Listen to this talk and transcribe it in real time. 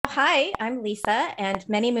Hi, I'm Lisa, and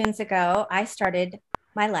many moons ago, I started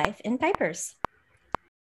my life in diapers.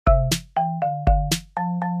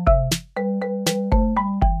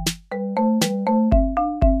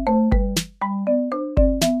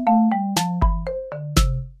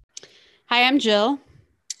 Hi, I'm Jill.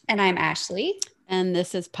 And I'm Ashley. And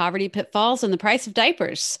this is Poverty Pitfalls and the Price of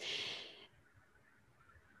Diapers.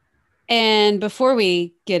 And before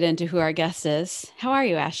we get into who our guest is, how are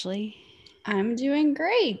you, Ashley? I'm doing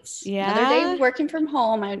great. Yeah. Another day working from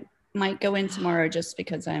home. I might go in tomorrow just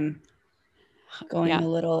because I'm going a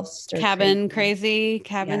little cabin crazy,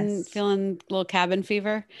 Yes. feeling a little cabin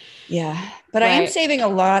fever. Yeah. But I am saving a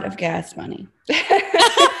lot of gas money.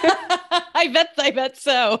 I bet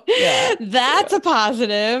so. Yeah. That's a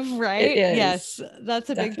positive, right? It is. Yes, that's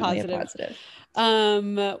a big positive.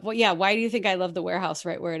 Well, yeah. Why do you think I love the warehouse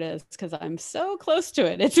right where it is? Because I'm so close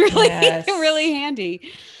to it. It's really, really handy.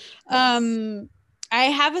 Yes. I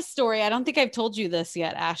have a story. I don't think I've told you this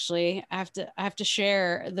yet, Ashley. I have to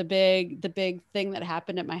share the big thing that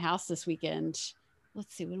happened at my house this weekend.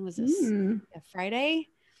 Let's see, when was this? Friday.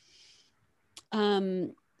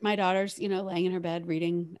 My daughter's, laying in her bed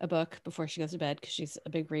reading a book before she goes to bed because she's a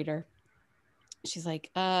big reader. She's like,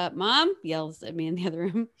 Mom, yells at me in the other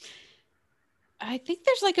room. I think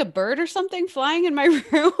there's like a bird or something flying in my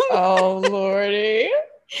room. Oh, Lordy.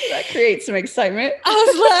 That creates some excitement.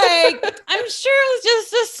 I was like, I'm sure it was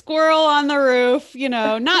just a squirrel on the roof,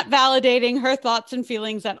 not validating her thoughts and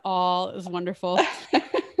feelings at all. It was wonderful.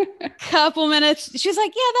 Couple minutes. She's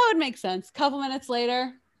like, yeah, that would make sense. Couple minutes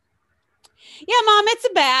later. Yeah, Mom, it's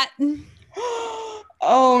a bat.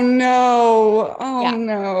 Oh, no.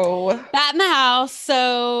 No. Bat in the house.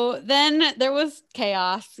 So then there was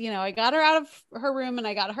chaos. I got her out of her room and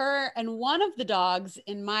I got her and one of the dogs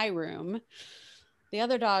in my room. The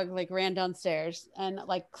other dog ran downstairs and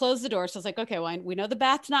closed the door. So I was like, okay, well, we know the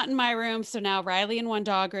bat's not in my room. So now Riley and one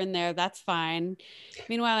dog are in there. That's fine.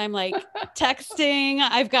 Meanwhile, I'm texting.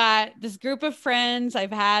 I've got this group of friends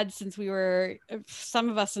I've had since we were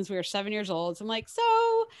 7 years old. So I'm like, so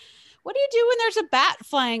what do you do when there's a bat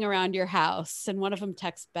flying around your house? And one of them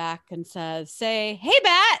texts back and says, say, hey,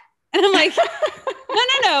 bat. And I'm like,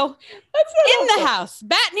 no. That's in the house.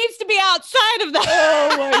 Bat needs to be outside of the house.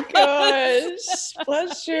 Oh my gosh.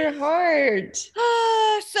 Bless your heart.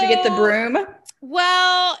 Did you get the broom?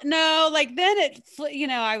 Well, no, then it,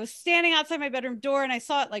 I was standing outside my bedroom door and I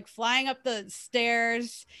saw it flying up the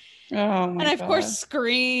stairs. Oh my And I, of course,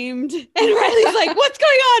 screamed. And Riley's like, what's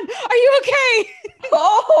going on? Are you okay?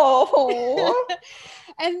 Oh.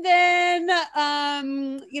 And then,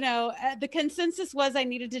 the consensus was I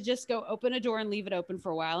needed to just go open a door and leave it open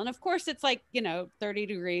for a while. And of course, it's 30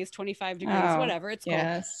 degrees, 25 degrees, whatever. It's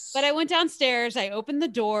cold. But I went downstairs. I opened the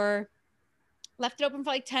door, left it open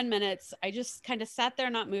for 10 minutes. I just kind of sat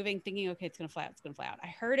there, not moving, thinking, okay, it's going to fly out. It's going to fly out. I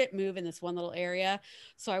heard it move in this one little area.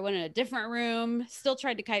 So I went in a different room, still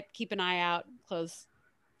tried to keep an eye out, close.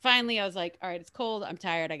 Finally, I was like, all right, it's cold. I'm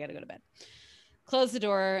tired. I got to go to bed. Close the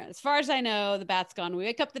door. As far as I know, the bat's gone. We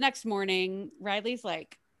wake up the next morning. Riley's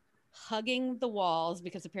hugging the walls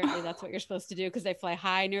because apparently that's what you're supposed to do because they fly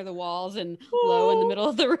high near the walls and low in the middle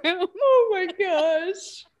of the room. Oh my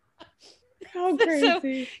gosh. How crazy. So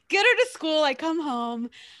get her to school. I come home.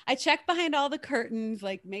 I check behind all the curtains,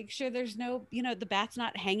 make sure there's no, the bat's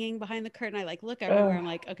not hanging behind the curtain. I look everywhere. I'm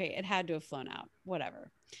like, okay, it had to have flown out.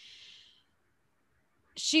 Whatever.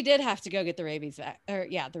 She did have to go get the rabies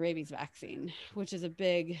vaccine, which is a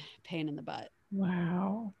big pain in the butt.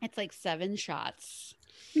 Wow. It's 7 shots.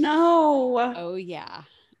 No. Oh yeah.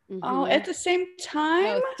 Mm-hmm. Oh, at the same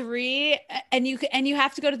time? 3. And you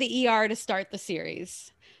have to go to the ER to start the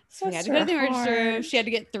series. So we had to go to the emergency room. She had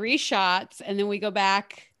to get 3 shots and then we go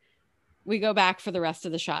back for the rest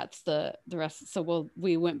of the shots, the rest. So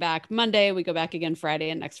we went back Monday, we go back again Friday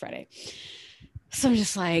and next Friday. So I'm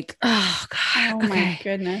just like, oh God. Oh my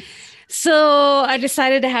goodness. So I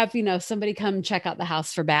decided to have, somebody come check out the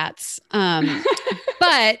house for bats.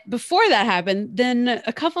 But before that happened, then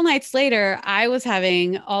a couple nights later, I was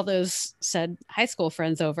having all those said high school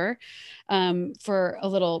friends over for a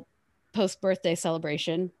little post-birthday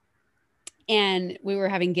celebration. And we were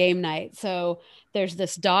having game night. So there's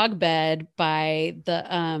this dog bed by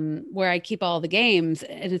the where I keep all the games.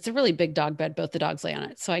 And it's a really big dog bed. Both the dogs lay on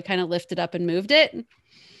it. So I kind of lifted up and moved it.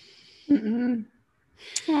 Mm-mm.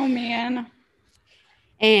 Oh, man.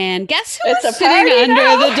 And guess who It's was a sitting party under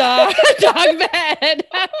now. the dog bed?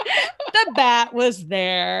 The bat was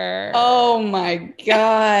there. Oh my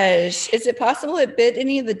gosh. Is it possible it bit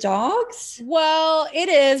any of the dogs? Well, it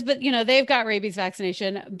is, but they've got rabies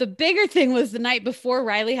vaccination. The bigger thing was the night before,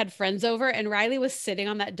 Riley had friends over and Riley was sitting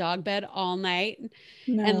on that dog bed all night.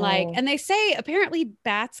 No. And they say apparently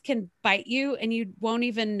bats can bite you and you won't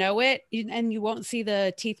even know it and you won't see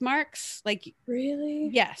the teeth marks. Like, really?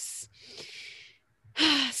 yes.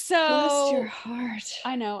 So bless your heart.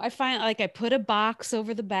 I know. I find I put a box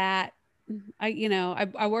over the bat.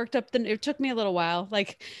 I worked up it took me a little while.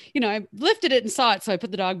 I lifted it and saw it. So I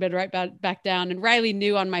put the dog bed right back down and Riley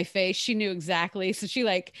knew on my face. She knew exactly. So she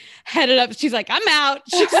headed up. She's like, I'm out.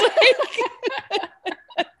 She's like,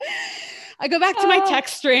 I go back to my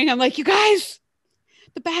text string. I'm like, you guys,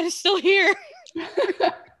 the bat is still here.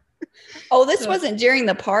 Oh, this wasn't during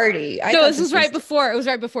the party. No, this was right before. It was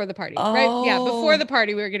right before the party. Oh. Right? Yeah, before the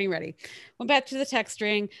party, we were getting ready. Went back to the text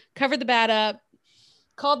string, covered the bat up,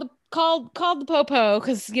 called the popo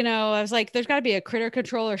because I was like, there's got to be a critter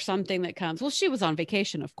control or something that comes. Well, she was on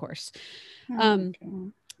vacation, of course. Okay.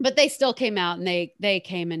 But they still came out and they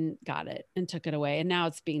came and got it and took it away, and now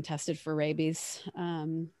it's being tested for rabies.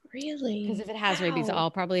 Really? Because if it has rabies,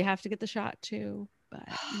 I'll probably have to get the shot too. But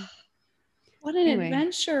what an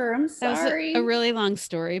adventure. I'm sorry. That was a really long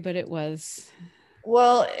story, but it was.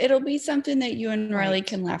 Well, it'll be something that you and Riley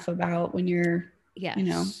can laugh about when you're,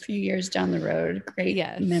 a few years down the road. Great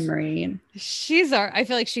memory. And I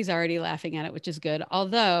feel like she's already laughing at it, which is good.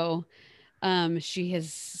 Although she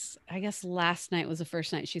has, I guess last night was the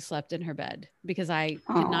first night she slept in her bed because I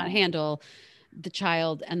could not handle the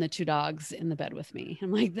child and the two dogs in the bed with me.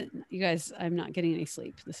 I'm like, you guys, I'm not getting any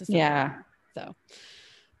sleep. This is so.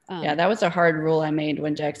 That was a hard rule I made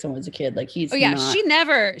when Jackson was a kid. Like he's she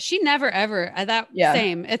never ever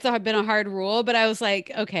same. It's been a hard rule, but I was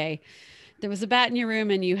like, okay, there was a bat in your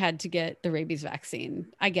room and you had to get the rabies vaccine.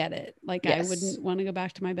 I get it. I wouldn't want to go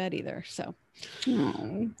back to my bed either. So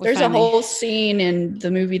there's a whole scene in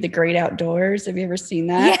the movie The Great Outdoors. Have you ever seen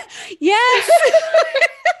that? Yeah. Yes.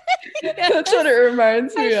 That's what it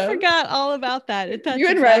reminds me of. I forgot all about that. You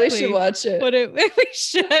and Riley should watch it. We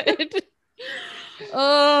should.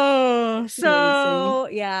 Oh, so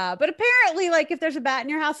yeah. But apparently, if there's a bat in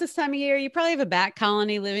your house this time of year, you probably have a bat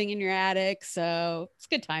colony living in your attic. So it's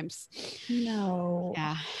good times. No.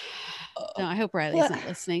 Yeah. No, I hope Riley's not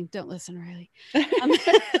listening. Don't listen, Riley. Well,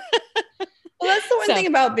 that's the one thing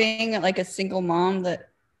about being a single mom that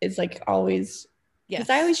is always. Because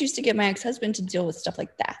I always used to get my ex-husband to deal with stuff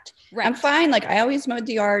like that. Right. I'm fine. I always mowed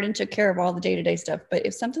the yard and took care of all the day-to-day stuff. But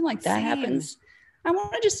if something like that happens, I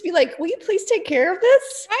want to just be like, will you please take care of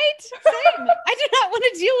this? Right? Same. I do not want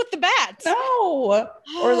to deal with the bats. No.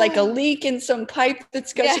 Or a leak in some pipe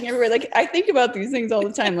that's gushing everywhere. I think about these things all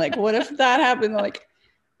the time. What if that happened?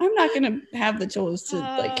 I'm not going to have the tools to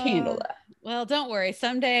handle that. Well, don't worry.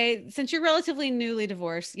 Someday, since you're relatively newly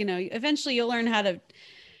divorced, eventually you'll learn how to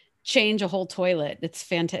change a whole toilet. It's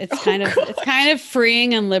fantastic. It's kind of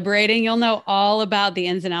freeing and liberating. You'll know all about the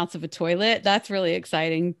ins and outs of a toilet. That's really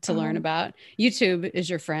exciting to learn about. YouTube is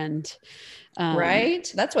your friend.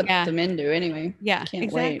 Right? That's what the men do anyway. Yeah, Can't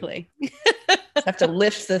exactly. Wait. I have to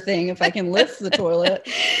lift the thing if I can lift the toilet.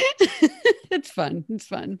 It's fun.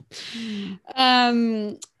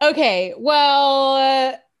 Okay.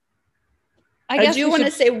 Well, I do want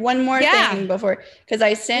to say one more thing before, because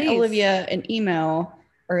I sent Olivia an email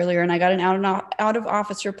earlier and I got an out of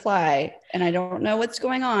office reply and I don't know what's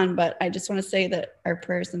going on, but I just want to say that our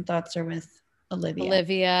prayers and thoughts are with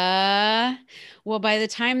Olivia. Well, by the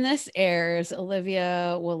time this airs,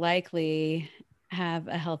 Olivia will likely have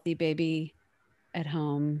a healthy baby at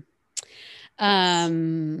home.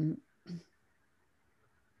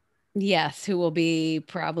 Yes, who will be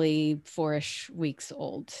probably 4-ish weeks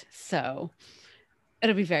old. So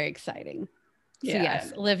it'll be very exciting. So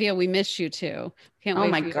yes, Olivia, we miss you too. Can't wait. Oh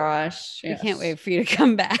my gosh. We can't wait for you to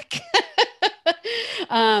come back.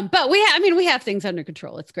 But we have things under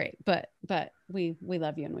control. It's great. But we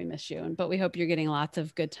love you and we miss you. But we hope you're getting lots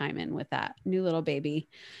of good time in with that new little baby.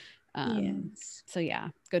 Yes. So yeah,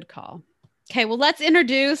 good call. Okay, well, let's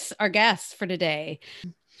introduce our guests for today.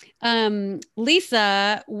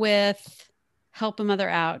 Lisa with Help a Mother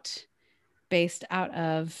Out, based out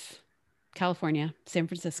of California, San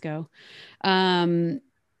Francisco.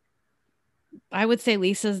 I would say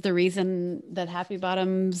Lisa's the reason that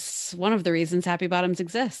one of the reasons Happy Bottoms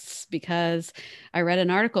exists, because I read an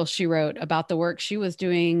article she wrote about the work she was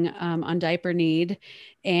doing on diaper need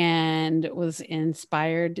and was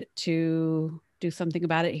inspired to do something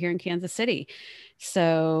about it here in Kansas City.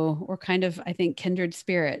 So we're kind of, I think, kindred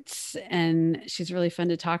spirits, and she's really fun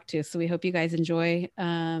to talk to. So we hope you guys enjoy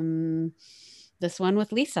this one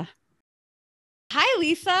with Lisa. Hi,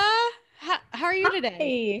 Lisa. How are you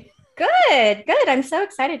today? Good. I'm so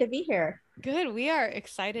excited to be here. Good. We are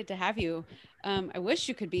excited to have you. I wish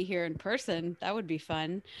you could be here in person. That would be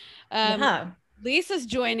fun. Lisa's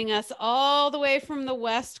joining us all the way from the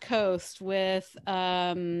West Coast with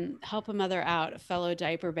Help a Mother Out, a fellow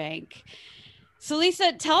diaper bank. So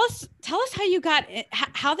Lisa, tell us how you got it,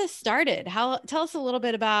 how this started. Tell us a little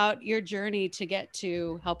bit about your journey to get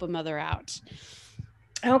to Help a Mother Out.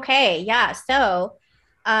 Okay, yeah. So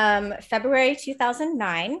February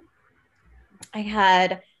 2009, I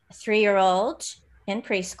had a 3-year-old in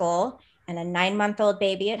preschool and a 9-month-old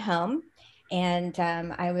baby at home. And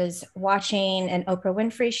I was watching an Oprah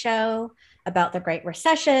Winfrey show about the Great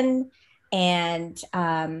Recession. And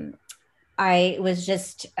I was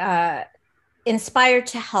just inspired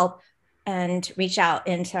to help and reach out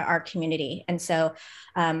into our community. And so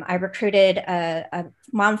I recruited a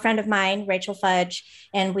mom friend of mine, Rachel Fudge,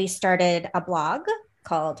 and we started a blog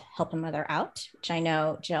called Help a Mother Out, which I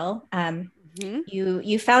know, Jill,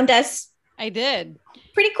 you found us. I did.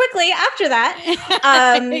 Pretty quickly after that.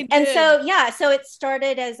 And so it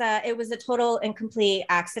started as it was a total and complete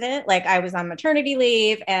accident. Like I was on maternity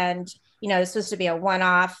leave and, you know, this was to be a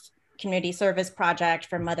one-off community service project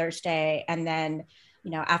for Mother's Day. And then, you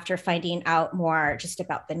know, after finding out more just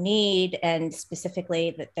about the need and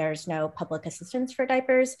specifically that there's no public assistance for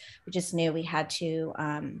diapers, we just knew we had to,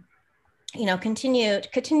 you know, continue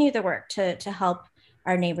the work to help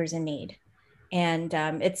our neighbors in need. And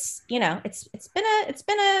it's, you know, it's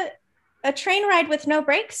been a train ride with no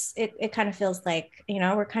brakes. It kind of feels like, you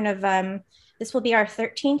know, we're kind of, this will be our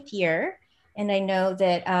 13th year. And I know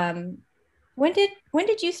that, when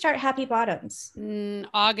did you start Happy Bottoms?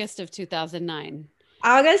 August of 2009.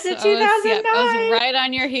 August of 2009. I was right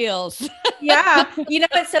on your heels. Yeah. You know,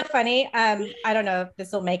 it's so funny. I don't know if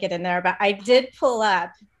this will make it in there, but I did pull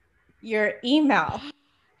up your email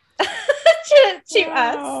to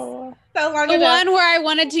us so long ago. The one where I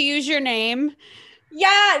wanted to use your name.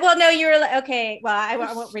 Yeah. Well, no, you were like, okay. Well, I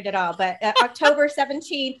won't read it all, but October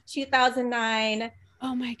 17th, 2009.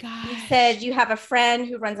 Oh my God. You said you have a friend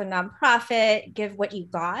who runs a nonprofit, give what you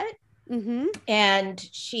got. Mm-hmm. And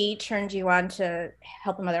she turned you on to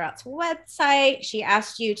Help a Mother Out's website. She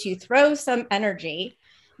asked you to throw some energy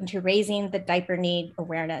into raising the diaper need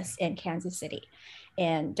awareness in Kansas City.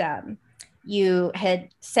 And you had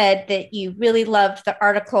said that you really loved the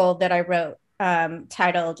article that I wrote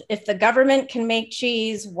titled, "If the Government Can Make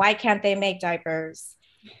Cheese, Why Can't They Make Diapers?"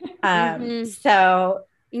 So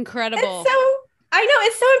incredible. So I know,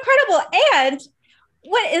 it's so incredible. And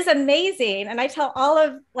what is amazing, and I tell all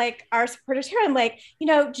of like our supporters here, I'm like, you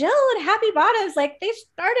know, Jill and Happy Bottoms, like they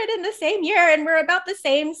started in the same year and we're about the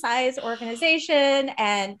same size organization.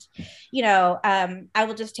 And, you know, I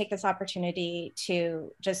will just take this opportunity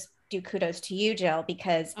to just do kudos to you, Jill,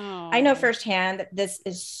 because I know firsthand that this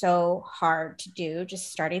is so hard to do,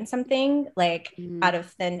 just starting something like out of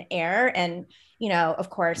thin air. And, you know, of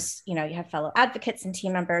course, you know, you have fellow advocates and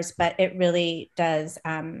team members, but it really does,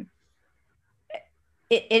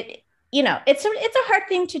 you know, it's a hard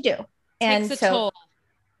thing to do. And takes a toll.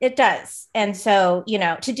 It does. And so, you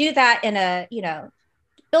know, to do that in a, you know,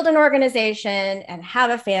 build an organization and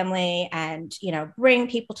have a family and, you know, bring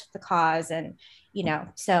people to the cause and, you know,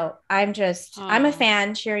 so I'm a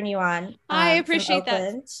fan cheering you on. I appreciate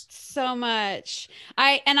that so much.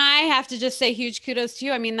 I have to just say huge kudos to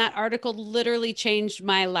you. I mean, that article literally changed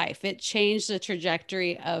my life. It changed the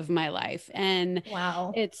trajectory of my life. And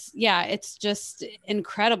wow, it's just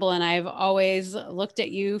incredible. And I've always looked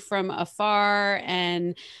at you from afar,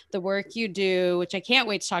 and the work you do, which I can't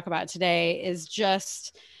wait to talk about today, is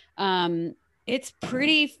just, it's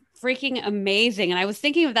pretty freaking amazing. And I was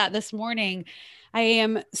thinking of that this morning. I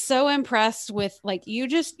am so impressed with like, you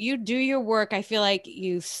do your work. I feel like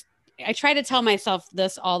I try to tell myself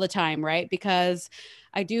this all the time, right? Because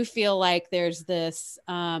I do feel like there's this,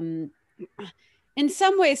 in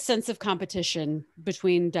some ways, sense of competition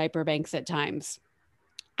between diaper banks at times.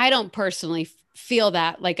 I don't personally feel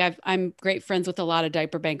that. Like I'm great friends with a lot of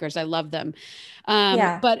diaper bankers. I love them.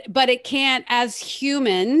 But it can't, as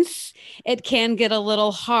humans, it can get a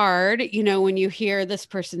little hard, you know, when you hear this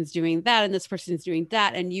person's doing that and this person's doing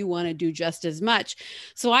that, and you want to do just as much.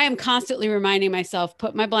 So I am constantly reminding myself,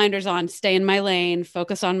 put my blinders on, stay in my lane,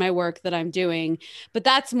 focus on my work that I'm doing. But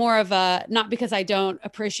that's more of not because I don't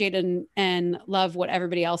appreciate and love what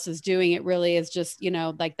everybody else is doing. It really is just, you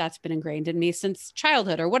know, like that's been ingrained in me since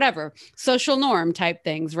childhood or whatever. Social norm type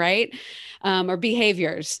things, right? Or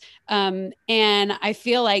behaviors. And I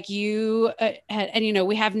feel like you, and, you know,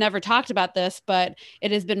 we have never talked about this, but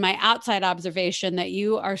it has been my outside observation that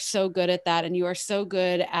you are so good at that. And you are so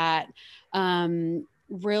good at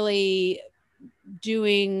really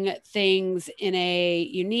doing things in a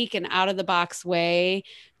unique and out of the box way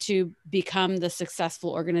to become the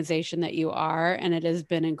successful organization that you are. And it has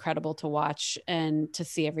been incredible to watch and to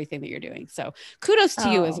see everything that you're doing. So kudos to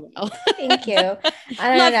you as well. Thank you.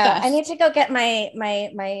 I don't know. I need to go get my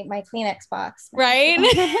Kleenex box. Right.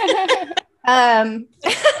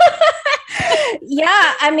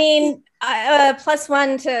 Yeah. I mean,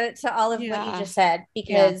 +1 to all of what you just said,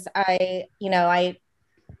 because I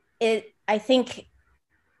think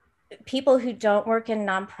people who don't work in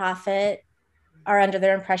nonprofit are under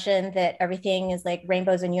their impression that everything is like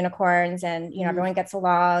rainbows and unicorns and, you know, everyone gets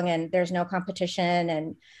along and there's no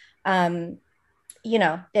competition. And, you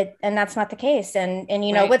know, and that's not the case. And,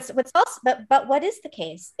 you know, what's also, but what is the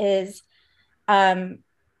case is, and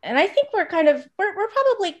I think we're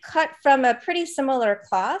probably cut from a pretty similar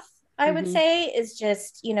cloth, I would say, is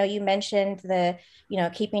just, you know, you mentioned the, you know,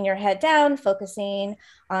 keeping your head down, focusing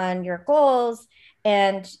on your goals.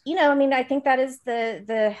 And, you know, I mean, I think that is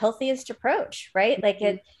the healthiest approach, right? Like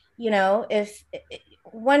it, you know, if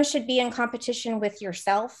one should be in competition with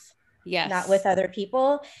yourself, not with other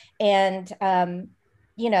people. And,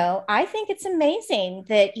 you know, I think it's amazing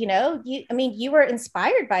that, you know, you were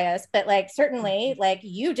inspired by us, but like, certainly like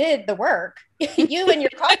you did the work, you and your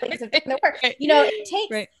colleagues have done the work, you know, it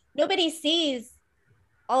takes, nobody sees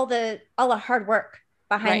all the hard work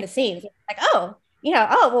behind the scenes. Like, well,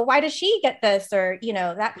 why does she get this? Or, you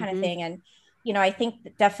know, that kind of thing. And, you know, I think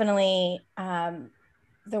that definitely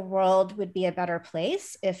the world would be a better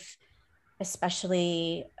place if,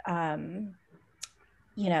 especially, you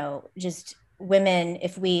know, just women,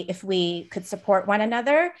 if we could support one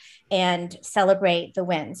another and celebrate the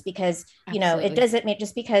wins, because, you know, it doesn't mean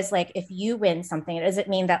just because like, if you win something, it doesn't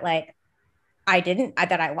mean that like,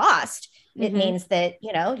 that I lost. It means that,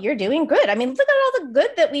 you know, you're doing good. I mean, look at all the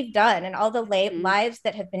good that we've done and all the lives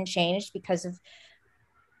that have been changed because of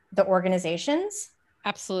the organizations.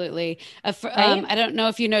 Absolutely. I don't know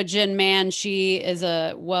if you know Jen Mann. She is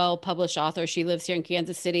a well-published author. She lives here in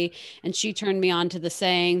Kansas City, and she turned me on to the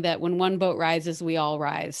saying that when one boat rises, we all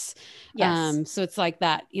rise. Yes. So it's like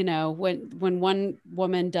that, you know, when one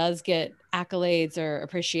woman does get accolades or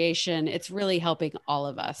appreciation, it's really helping all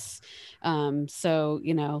of us. So,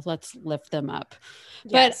 you know, let's lift them up.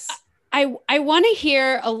 Yes. But I want to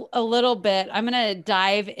hear a little bit. I'm going to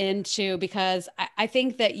dive into, because I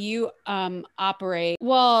think that you operate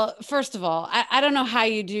well. First of all, I don't know how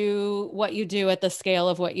you do what you do at the scale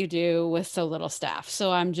of what you do with so little staff.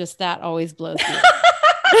 So I'm just, that always blows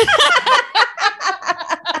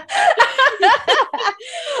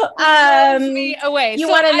me away. You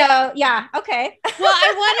want to know? Yeah. Okay. Well,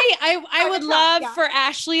 I would love for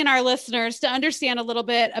Ashley and our listeners to understand a little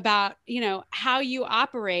bit about, you know, how you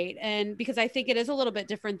operate. And because I think it is a little bit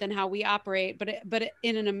different than how we operate, but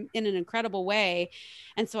in an incredible way.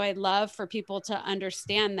 And so I'd love for people to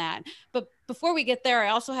understand that. But before we get there, I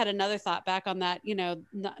also had another thought back on that, you know,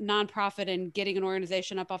 nonprofit and getting an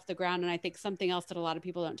organization up off the ground. And I think something else that a lot of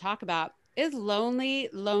people don't talk about is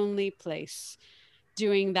lonely place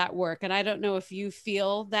doing that work. And I don't know if you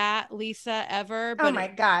feel that, Lisa, ever. But oh my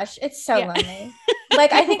gosh, it's so lonely.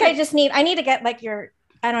 Like, I think I need to get like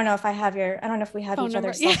I don't know if we have each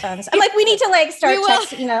other's cell phones. I'm like, we need to like start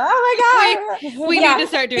texting, you know, oh my God. We need to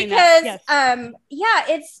start doing that.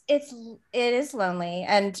 Because, it is lonely.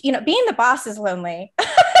 And, you know, being the boss is lonely.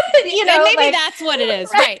 You know, and maybe like, that's what it is.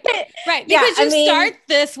 Right. Because you start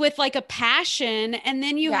this with like a passion, and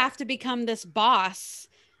then you have to become this boss.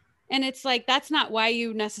 And it's like, that's not why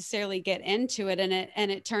you necessarily get into it.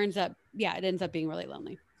 And it turns up, it ends up being really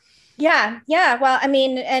lonely. Yeah. Well, I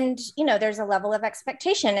mean, and, you know, there's a level of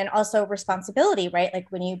expectation and also responsibility, right? Like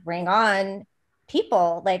when you bring on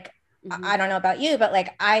people, like, I don't know about you, but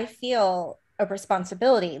like, I feel a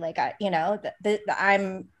responsibility. Like,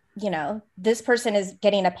 I'm, you know, this person is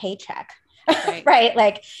getting a paycheck, right?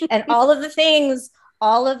 Like, and all of the things,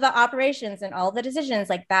 all of the operations and all the decisions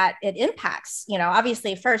like that, it impacts, you know,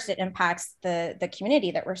 obviously first it impacts the community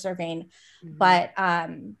that we're serving, but,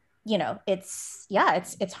 you know, it's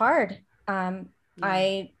hard.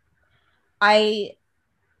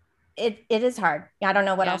 It is hard. I don't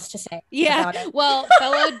know what else to say. Yeah. Well,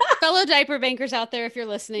 fellow diaper bankers out there, if you're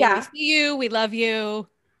listening, we see you, we love you.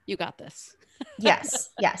 You got this. Yes.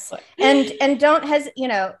 And don't hesitate, you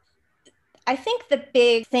know, I think the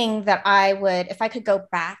big thing that I would, if I could go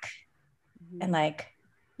back and like,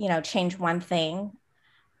 you know, change one thing,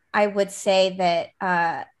 I would say that,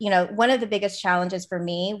 one of the biggest challenges for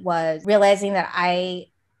me was realizing that I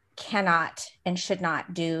cannot and should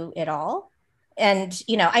not do it all. And,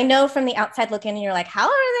 I know from the outside looking, and you're like, how are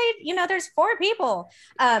they, there's 4 people.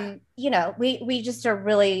 We just are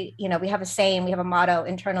really, we have a saying, we have a motto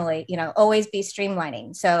internally, always be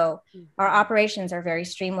streamlining. So our operations are very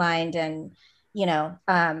streamlined, and,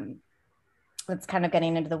 it's kind of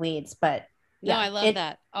getting into the weeds, but no, I love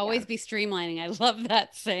that. Always be streamlining. I love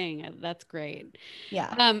that saying. That's great.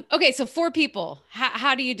 Yeah. Okay. So 4 people,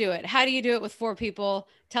 how do you do it? How do you do it with 4 people?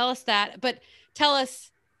 Tell us that, but tell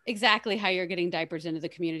us exactly how you're getting diapers into the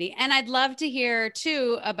community. And I'd love to hear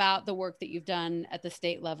too about the work that you've done at the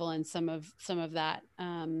state level and some of that,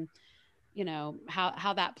 how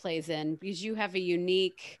that plays in, because you have a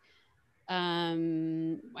unique, I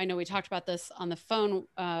know we talked about this on the phone.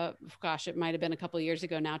 It might've been a couple of years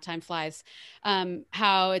ago now, time flies.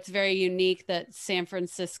 How it's very unique that San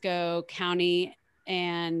Francisco County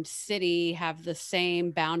and city have the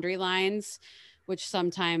same boundary lines, which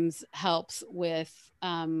sometimes helps with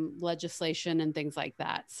legislation and things like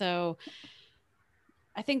that. So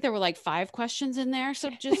I think there were like 5 questions in there.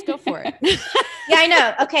 So just go for it. Yeah, I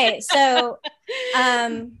know. Okay. So,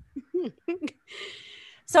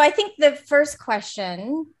 so I think the first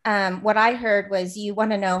question, what I heard was you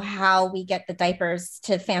want to know how we get the diapers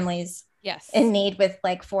to families in need with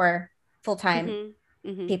like 4 full-time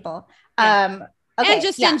people. Yeah. Okay. And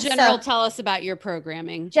just in general, tell us about your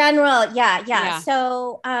programming. General. Yeah.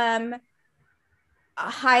 So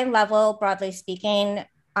high level, broadly speaking,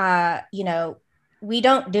 we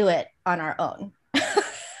don't do it on our own.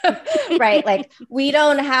 Right? Like we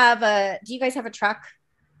don't have do you guys have a truck?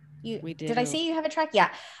 We do. Did I see you have a truck? Yeah.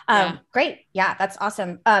 Great. Yeah, that's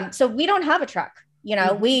awesome. So we don't have a truck.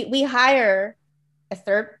 We hire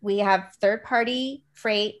we have third-party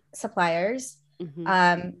freight suppliers,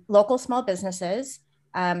 local small businesses.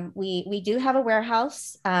 We do have a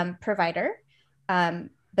warehouse provider,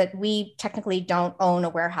 but we technically don't own a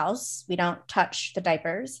warehouse. We don't touch the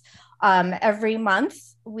diapers. Every month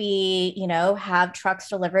we, have trucks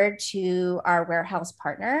delivered to our warehouse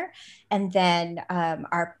partner, and then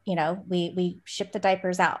we ship the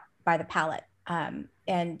diapers out by the pallet.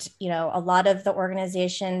 And a lot of the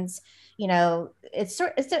organizations, it's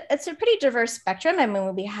a pretty diverse spectrum. I mean,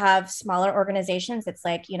 when we have smaller organizations, it's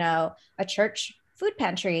like, a church food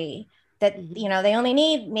pantry that, they only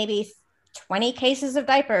need maybe 20 cases of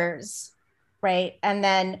diapers, right? And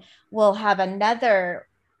then we'll have another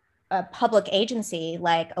public agency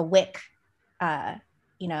like a WIC,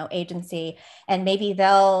 agency, and maybe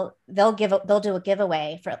they'll do a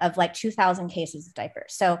giveaway of like 2,000 cases of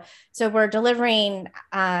diapers. So we're delivering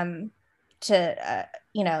to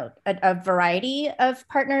a variety of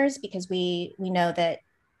partners, because we know that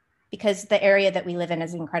because the area that we live in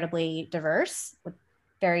is incredibly diverse with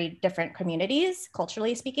very different communities,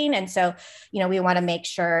 culturally speaking. And so, we want to make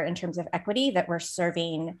sure in terms of equity that we're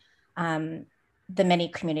serving the many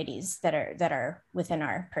communities that are within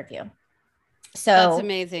our purview. So that's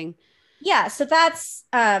amazing. Yeah. So that's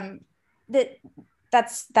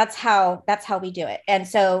how we do it. And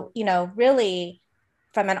so, really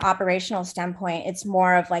from an operational standpoint, it's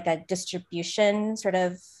more of like a distribution sort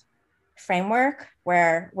of framework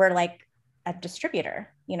where we're like a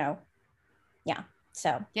distributor, Yeah.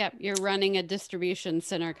 So you're running a distribution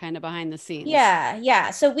center kind of behind the scenes.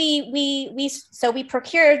 Yeah. So we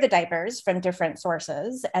procure the diapers from different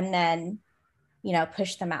sources and then,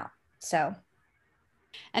 push them out. So.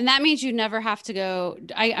 And that means you never have to go.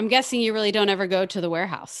 I'm guessing you really don't ever go to the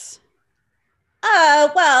warehouse.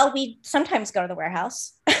 Well, we sometimes go to the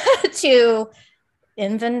warehouse to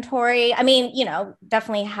inventory. I mean,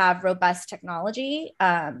 definitely have robust technology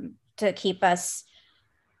to keep us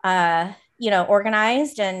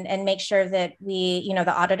organized and make sure that we,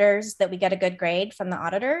 the auditors, that we get a good grade from the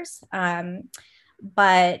auditors.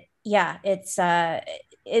 But yeah,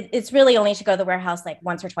 it's really only to go to the warehouse like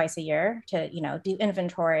once or twice a year to, do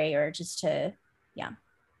inventory or just to, yeah.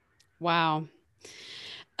 Wow.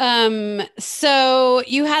 So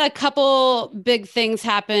you had a couple big things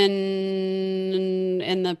happen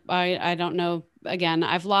in I don't know. Again,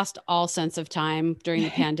 I've lost all sense of time during the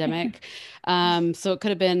pandemic. So it could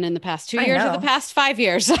have been in the past 2 years or the past 5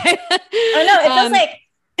 years. Oh no, it feels like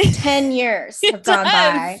 10 years have gone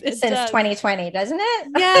by since 2020, doesn't it?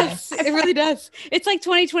 Yes, it really does. It's like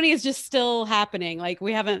 2020 is just still happening. Like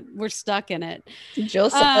we're stuck in it. Jill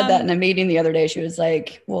said that in a meeting the other day. She was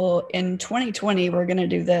like, well, in 2020, we're going to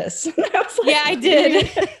do this. And I was like, yeah, I did.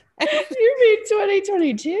 You mean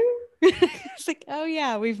 2022? It's like, oh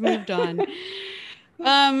yeah, we've moved on.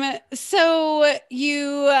 So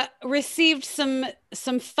you received some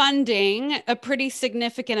some funding, a pretty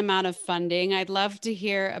significant amount of funding. I'd love to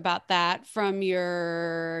hear about that from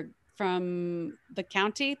the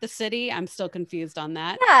county, the city. I'm still confused on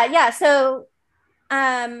that. Yeah. So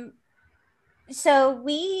in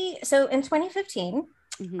 2015,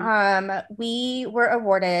 we were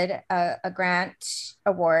awarded a grant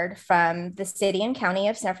award from the city and county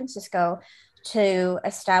of San Francisco to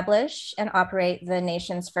establish and operate the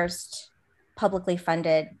nation's first publicly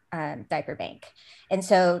funded diaper bank. And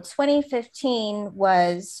so 2015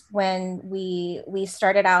 was when we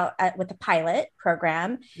started out with the pilot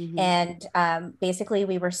program. And basically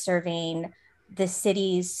we were serving the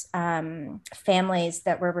city's families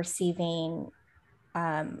that were receiving,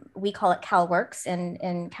 we call it CalWORKs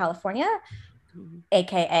in California,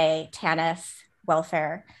 AKA TANF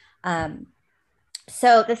welfare.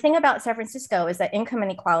 So the thing about San Francisco is that income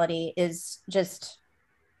inequality is just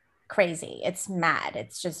crazy. It's mad.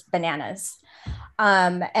 It's just bananas.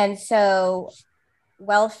 And so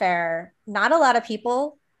welfare, not a lot of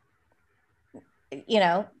people,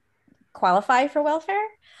 qualify for welfare.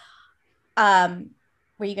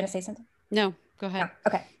 Were you going to say something? No, go ahead. No.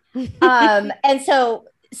 Okay. And so,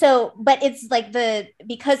 but it's like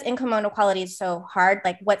because income inequality is so hard,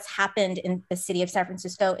 like what's happened in the city of San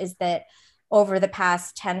Francisco is that over the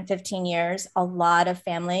past 10, 15 years, a lot of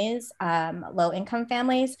families, low income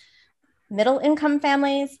families, middle income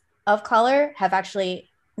families of color have actually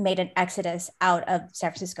made an exodus out of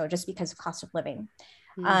San Francisco just because of cost of living.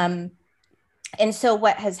 And so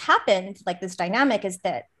what has happened, like this dynamic, is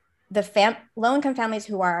that the low income families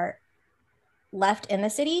who are left in the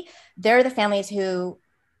city, they're the families who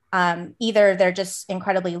either they're just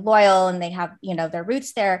incredibly loyal and they have, their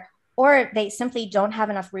roots there, or they simply don't have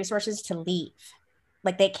enough resources to leave.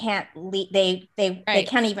 Like they can't leave, they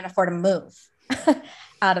can't even afford to move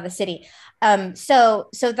out of the city. So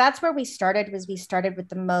that's where we started. We started with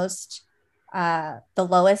the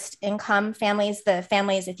lowest income families, the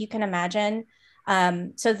families, if you can imagine.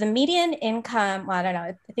 So the median income, well, I don't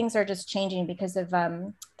know, things are just changing because of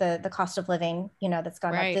the cost of living, that's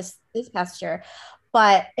gone up this past year.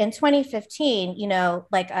 But in 2015,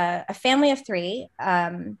 like a family of three,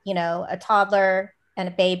 a toddler and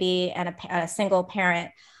a baby and a single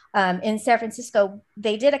parent, in San Francisco,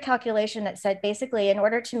 they did a calculation that said basically in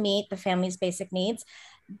order to meet the family's basic needs,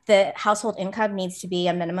 the household income needs to be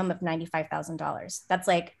a minimum of $95,000. That's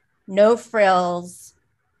like no frills,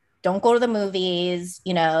 don't go to the movies,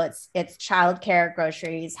 it's childcare,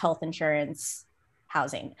 groceries, health insurance,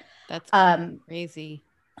 housing. That's crazy.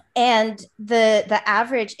 And the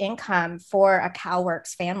average income for a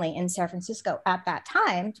CalWORKs family in San Francisco at that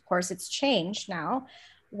time, of course it's changed now,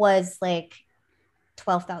 was like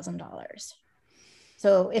 $12,000.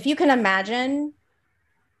 So if you can imagine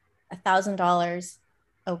 $1,000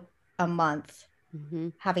 a month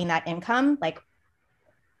having that income, like,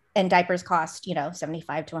 and diapers cost,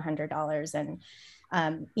 $75 to $100. And,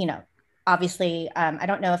 obviously, I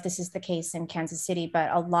don't know if this is the case in Kansas City,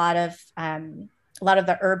 but a lot of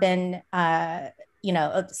the urban, San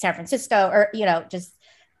Francisco, or, just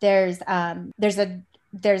there's a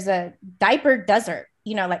diaper desert,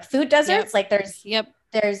 like food deserts. Like there's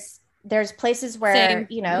places where,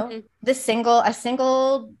 a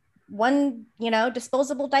single one,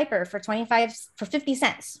 disposable diaper for 50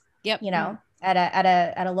 cents,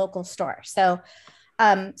 at a local store. So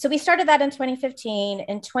we started that in 2015.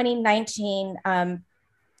 In 2019,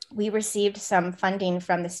 we received some funding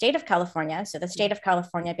from the state of California. So the state of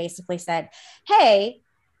California basically said, hey,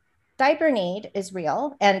 diaper need is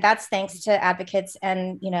real. And that's thanks to advocates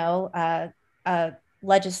and,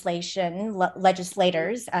 legislators,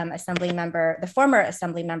 the former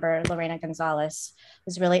assembly member, Lorena Gonzalez,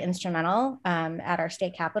 was really instrumental at our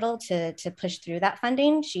state capitol to push through that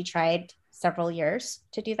funding. She tried several years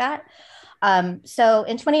to do that. So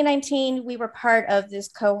in 2019, we were part of this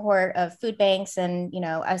cohort of food banks and,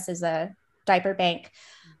 us as a diaper bank,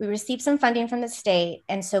 we received some funding from the state.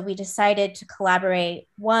 And so we decided to collaborate,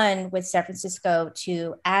 one, with San Francisco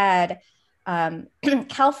to add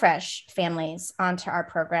CalFresh families onto our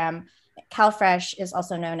program. CalFresh is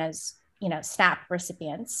also known as, SNAP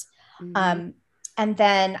recipients. And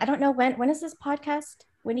then I don't know, when is this podcast?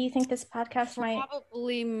 When do you think this podcast might?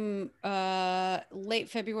 Probably late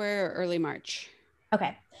February or early March.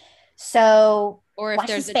 Okay. So, or if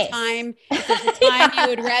there's a time you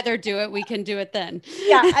would rather do it, we can do it then.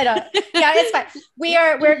 Yeah, I don't. Yeah, it's fine.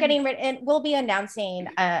 We're getting rid, and we'll be announcing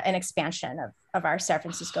an expansion of our San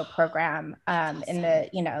Francisco program in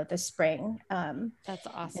the spring. That's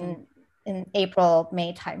awesome. In April,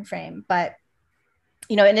 May timeframe. But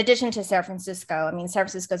in addition to San Francisco, I mean, San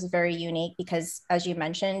Francisco is very unique because, as you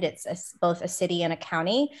mentioned, it's both a city and a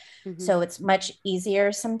county. Mm-hmm. So it's much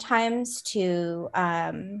easier sometimes to,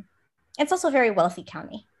 it's also a very wealthy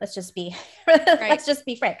county. Let's just be, let's just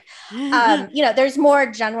be frank. There's more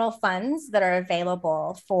general funds that are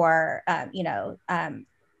available for,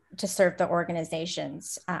 to serve the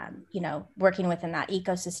organizations, working within that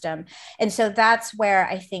ecosystem. And so that's where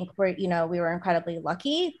I think we were incredibly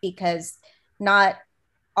lucky, because not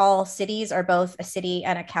all cities are both a city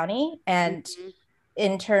and a county. And mm-hmm.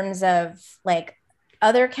 in terms of like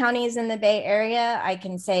other counties in the Bay Area, I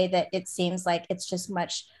can say that it seems like it's just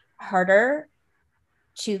much harder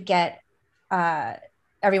to get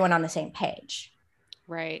everyone on the same page.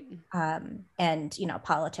 Right. And,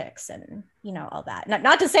 politics and, all that.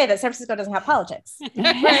 Not to say that San Francisco doesn't have politics.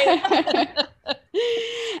 Right.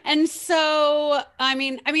 And so, I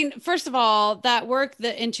mean, first of all, that work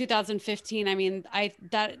that in 2015, I mean,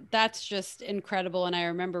 that's just incredible. And I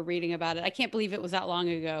remember reading about it. I can't believe it was that long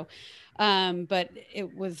ago. But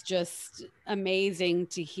it was just amazing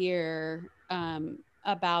to hear,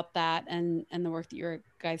 about that and the work that your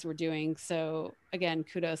guys were doing. So again,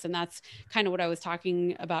 kudos. And that's kind of what I was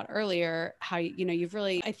talking about earlier, how, you've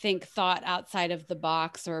really, I think, thought outside of the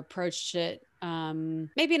box or approached it,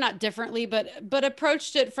 maybe not differently, but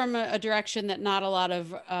approached it from a direction that not a lot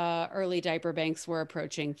of early diaper banks were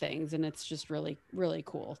approaching things. And it's just really, really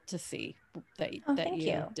cool to see that you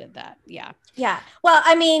did that. Yeah. Yeah. Well,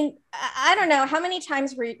 I mean, I don't know, how many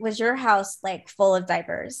times was your house like full of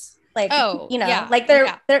diapers? Like, like they're,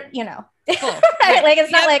 cool. Right? Right. Like, it's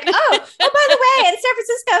not like, by the way, in San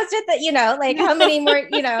Francisco did that, like how many more,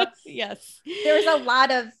 yes, there was a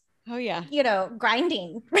lot of,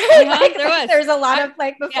 grinding. Like, there's a lot of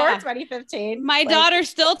like before 2015. My daughter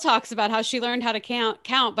still talks about how she learned how to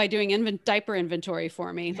count by doing diaper inventory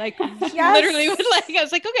for me. Like literally, I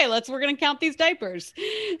was like, okay, we're going to count these diapers.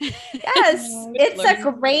 Yes, it's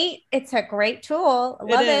a great tool.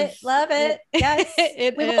 Love it. Yes,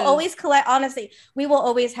 we will always collect. Honestly, we will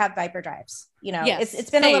always have diaper drives. It's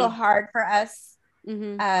been a little hard for us.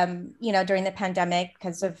 Mm-hmm. During the pandemic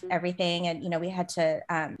because of mm-hmm. everything. And, we had to,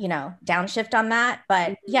 downshift on that.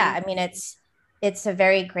 But mm-hmm. yeah, I mean, it's a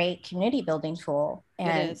very great community building tool.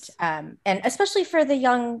 And, and especially for the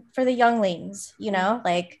younglings, mm-hmm.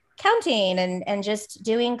 like counting and just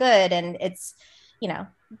doing good. And it's, yeah.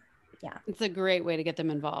 It's a great way to get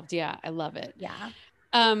them involved. Yeah. I love it. Yeah.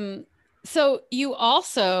 So you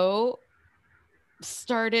also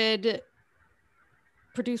started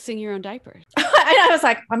producing your own diapers.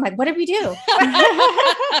 I'm like, what did we do?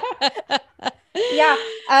 Yeah.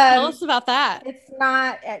 Tell us about that. It's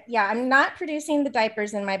not, I'm not producing the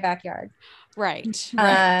diapers in my backyard. Right.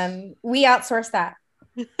 We outsource that.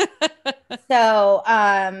 So,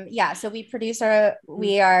 so we produce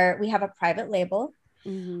we have a private label,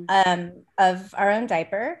 mm-hmm. Of our own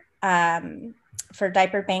diaper. For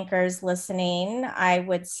diaper bankers listening, I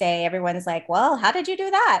would say everyone's like, well, how did you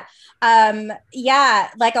do that?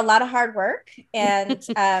 Like a lot of hard work. And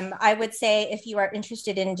I would say if you are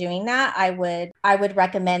interested in doing that, I would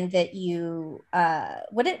recommend that you,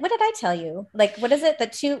 what did I tell you? Like, what is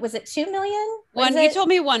it? Was it 2 million? You told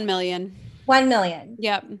me 1 million. 1 million.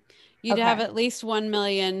 Yep. You'd have at least 1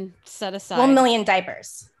 million set aside. 1 million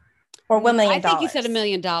diapers or $1 million. I think you said $1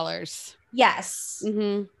 million. Yes.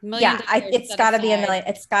 Mm-hmm. It's got to be $1 million.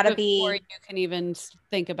 It's got to be before you can even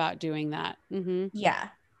think about doing that. Mm-hmm. Yeah.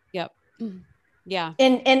 Yep. Yeah.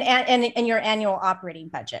 And your annual operating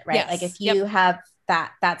budget, right? Yes. Like if you have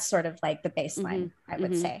that's sort of like the baseline, mm-hmm. I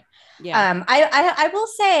would mm-hmm. say. Yeah. I will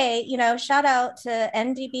say, shout out to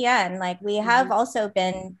NDBN. Like we have mm-hmm. also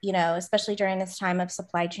been, especially during this time of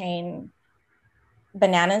supply chain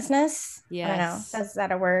bananasness. Yes. I don't know. Is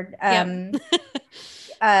that a word? Yep.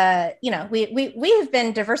 We have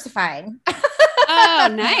been diversifying. Oh,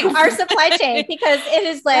 nice. Our supply chain, because it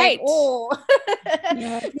is like,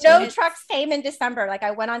 no trucks came in December. Like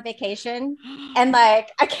I went on vacation and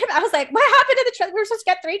like I was like, what happened to the truck? We were supposed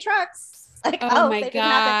to get 3 trucks. Like, oh my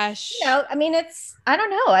gosh. I mean, I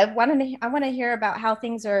don't know. I want to hear about how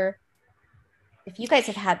things are. If you guys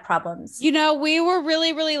have had problems. We were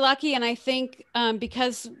really, really lucky. And I think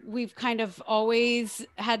because we've kind of always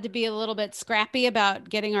had to be a little bit scrappy about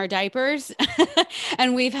getting our diapers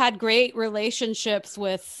and we've had great relationships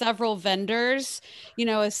with several vendors,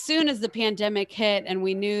 as soon as the pandemic hit and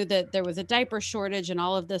we knew that there was a diaper shortage and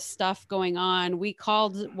all of this stuff going on, we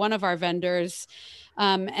called one of our vendors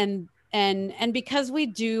and because we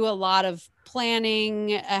do a lot of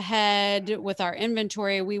planning ahead with our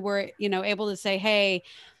inventory, we were, able to say, hey,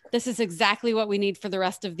 this is exactly what we need for the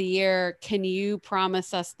rest of the year. Can you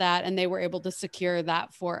promise us that? And they were able to secure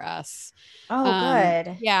that for us. Oh,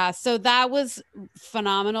 good. Yeah. So that was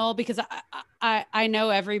phenomenal because I know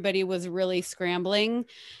everybody was really scrambling.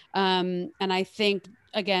 And I think,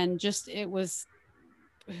 again, just it was,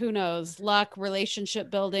 who knows, luck,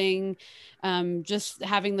 relationship building, just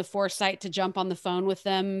having the foresight to jump on the phone with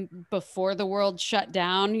them before the world shut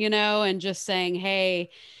down, and just saying, hey,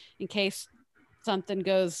 in case something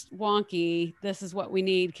goes wonky, this is what we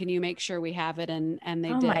need. Can you make sure we have it? And they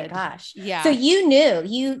did. Oh my gosh. Yeah. So you knew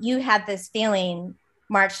you had this feeling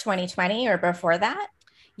March 2020 or before that?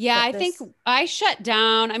 Yeah, I think I shut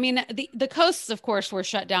down. I mean, the coasts, of course, were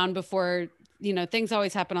shut down before, things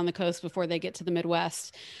always happen on the coast before they get to the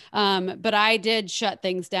Midwest. But I did shut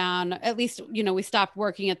things down. At least, we stopped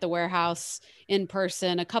working at the warehouse in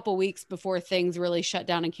person a couple weeks before things really shut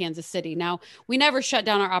down in Kansas City. Now, we never shut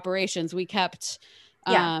down our operations. We kept,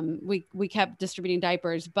 we kept distributing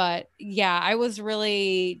diapers, but yeah, I was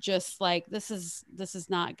really just like, this is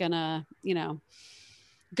not gonna,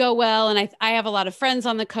 go well. And I have a lot of friends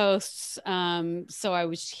on the coasts. So I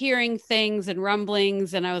was hearing things and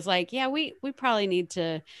rumblings, and I was like, yeah, we probably need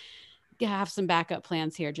to have some backup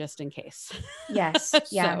plans here just in case. Yes.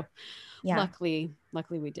 Yeah. So yeah. Luckily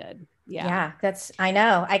we did. Yeah. Yeah. I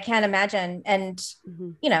know. I can't imagine. And,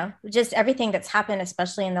 just everything that's happened,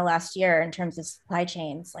 especially in the last year in terms of supply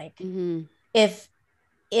chains, like if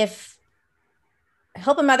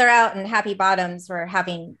Help a Mother Out and Happy Bottoms were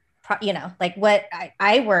having, like what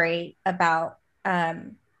I worry about,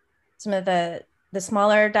 some of the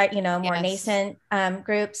smaller, more nascent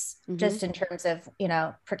groups, just in terms of,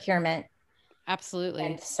 procurement. Absolutely.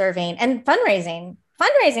 And serving and fundraising.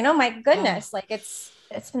 Oh my goodness. Like it's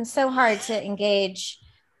been so hard to engage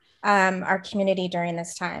our community during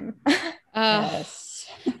this time. Yes.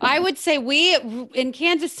 I would say we in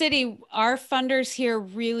Kansas City, our funders here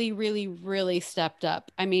really, really, really stepped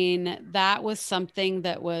up. I mean, that was something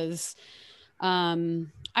that was,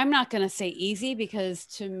 I'm not going to say easy, because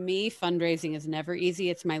to me, fundraising is never easy.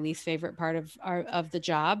 It's my least favorite part of the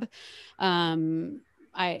job.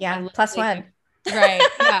 Plus one. Right.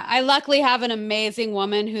 Yeah. I luckily have an amazing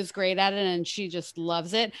woman who's great at it, and she just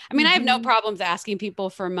loves it. I mean, I have no problems asking people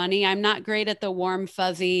for money. I'm not great at the warm,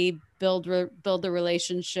 fuzzy build the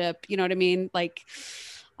relationship. You know what I mean? Like,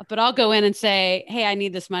 but I'll go in and say, hey, I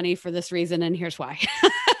need this money for this reason, and here's why.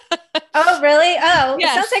 Oh, really? Oh,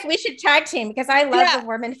 yes. It sounds like we should tag team, because I love the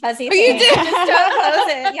warm and fuzzy thing. You do? I just don't close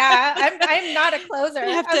it. Yeah. I'm not a closer.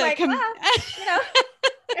 You have I'm to like,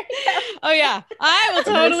 Oh yeah, I will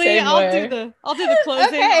totally. I'll do the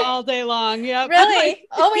closing all day long. Yep. Really?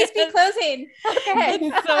 Always be closing. Okay.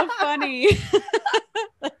 That's so funny.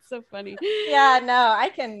 That's so funny. Yeah. No, I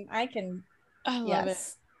can. I love it.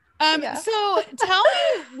 So tell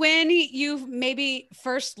me when you maybe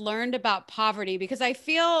first learned about poverty, because I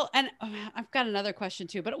feel, and I've got another question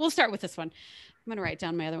too, but we'll start with this one. I'm going to write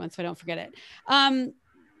down my other one so I don't forget it.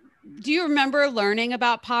 Do you remember learning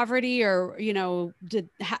about poverty, or,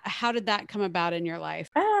 how did that come about in your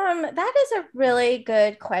life? That is a really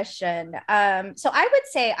good question. So I would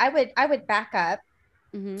say I would back up.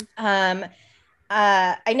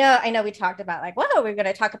 I know we talked about like, whoa, we're going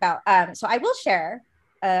to talk about, so I will share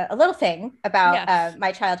a little thing about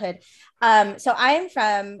my childhood. So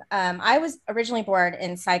I was originally born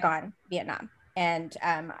in Saigon, Vietnam. And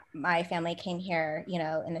my family came here,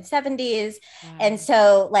 in the 70s. Wow. And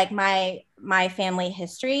so like my family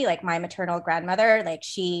history, like my maternal grandmother, like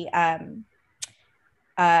she, her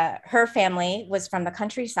family was from the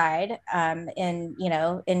countryside in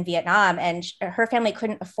Vietnam, and her family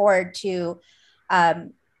couldn't afford to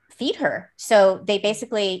feed her. So they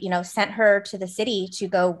basically, sent her to the city to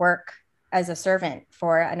go work as a servant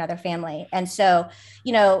for another family. And so,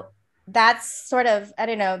 that's sort of, I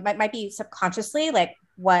don't know, might be subconsciously like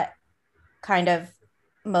what kind of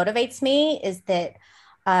motivates me is that,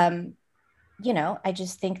 I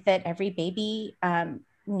just think that every baby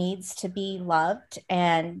needs to be loved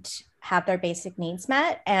and have their basic needs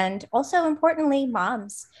met. And also importantly,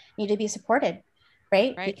 moms need to be supported,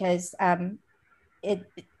 right? Because it's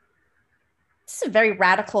a very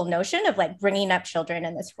radical notion of like bringing up children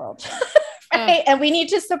in this world, right? And we need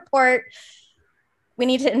to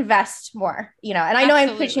invest more, and I know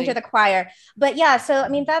I'm preaching to the choir, but yeah. So, I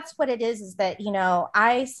mean, that's what it is that,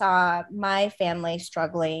 I saw my family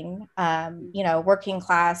struggling, working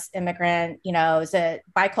class immigrant, it was a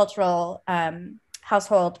bicultural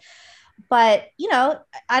household, but,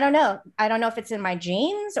 I don't know if it's in my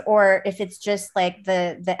genes or if it's just like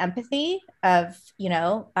the empathy of,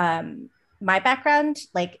 my background,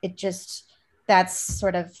 like it just, that's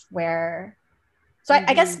sort of where So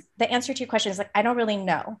I guess the answer to your question is like, I don't really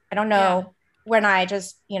know. I don't know when I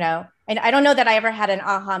just, and I don't know that I ever had an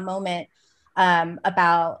aha moment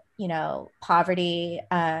about, poverty,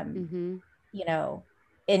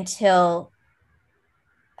 until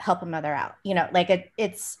Help a Mother Out, like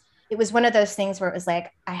it was one of those things where it was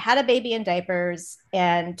like, I had a baby in diapers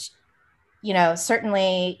and,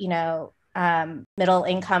 certainly, middle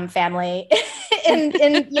income family and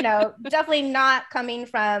definitely not coming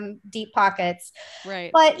from deep pockets.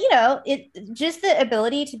 Right. But, it just the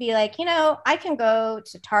ability to be like, I can go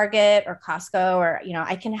to Target or Costco or,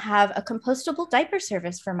 I can have a compostable diaper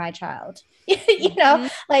service for my child,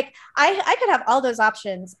 like I could have all those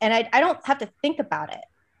options and I don't have to think about it.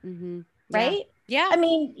 Right. Yeah. I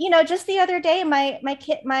mean, just the other day, my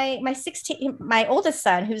kid, my 16, my oldest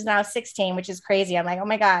son, who's now 16, which is crazy. I'm like, oh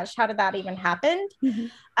my gosh, how did that even happen?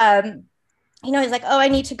 He's like, oh, I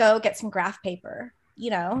need to go get some graph paper,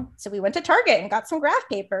 so we went to Target and got some graph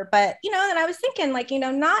paper. But, and I was thinking like,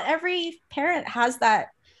 not every parent has that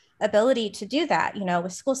ability to do that,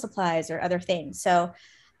 with school supplies or other things. So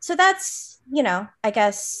that's, I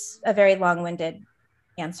guess a very long-winded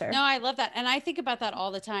answer. No, I love that. And I think about that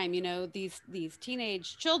all the time. These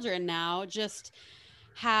teenage children now just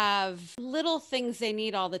have little things they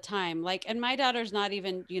need all the time. Like, and my daughter's not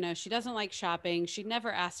even, she doesn't like shopping. She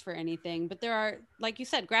never asks for anything, but there are, like you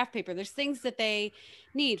said, graph paper. There's things that they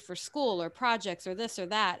need for school or projects or this or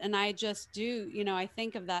that. And I just do, I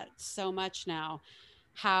think of that so much now,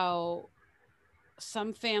 how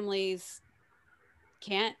some families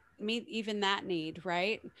can't meet even that need.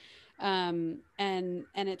 Right. And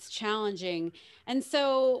it's challenging. And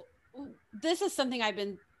so this is something I've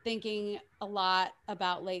been thinking a lot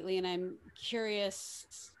about lately, and I'm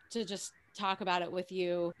curious to just talk about it with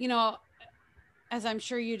you. As I'm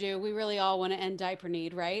sure you do, we really all want to end diaper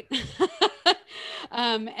need, right?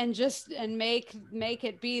 And make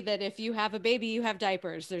it be that if you have a baby, you have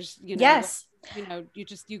diapers. There's, yes,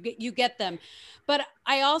 you get them. But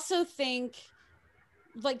I also think,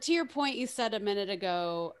 like, to your point you said a minute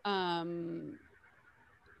ago,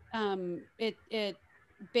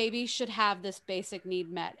 babies should have this basic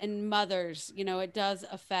need met, and mothers, it does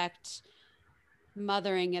affect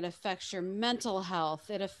mothering. It affects your mental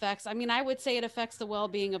health. It affects, I would say it affects the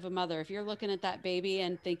well-being of a mother. If you're looking at that baby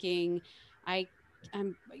and thinking, I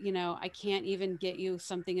can't even get you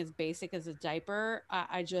something as basic as a diaper.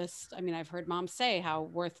 I've heard moms say how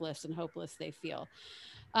worthless and hopeless they feel.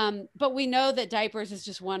 But we know that diapers is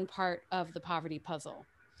just one part of the poverty puzzle.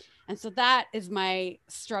 And so that is my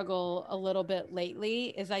struggle a little bit lately,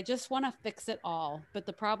 is I just want to fix it all, but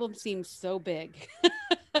the problem seems so big.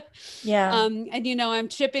 Yeah. And, I'm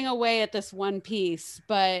chipping away at this one piece,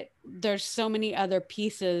 but there's so many other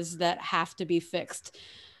pieces that have to be fixed.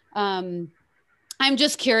 I'm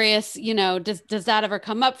just curious, does that ever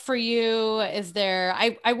come up for you? Is there,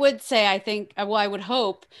 I would say, I would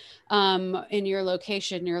hope in your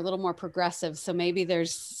location, you're a little more progressive. So maybe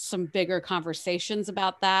there's some bigger conversations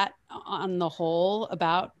about that on the whole,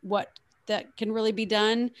 about what that can really be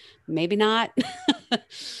done. Maybe not.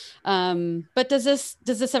 But does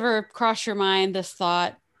this ever cross your mind, this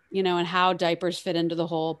thought, and how diapers fit into the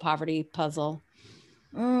whole poverty puzzle?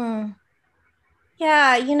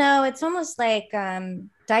 Yeah, it's almost like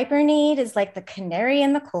diaper need is like the canary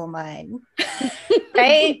in the coal mine,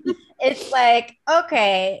 right? It's like,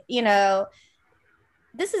 okay,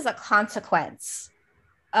 this is a consequence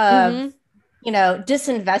of,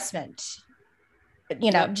 disinvestment,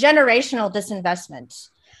 generational disinvestment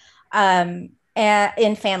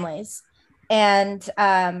in families. And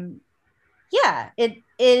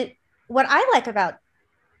what I like about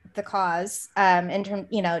the cause in terms,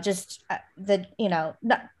 just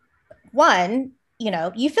one,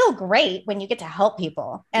 you feel great when you get to help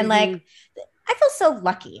people. And like, I feel so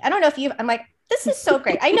lucky. I don't know if I'm like, this is so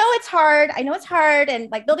great. I know it's hard. And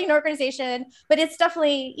like building an organization, but it's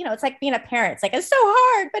definitely, it's like being a parent. It's like, it's so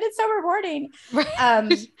hard, but it's so rewarding.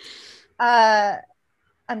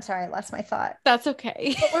 I'm sorry, I lost my thought. That's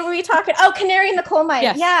okay. What were we talking? Oh, canary in the coal mine.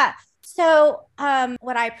 Yes. Yeah. So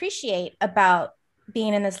what I appreciate about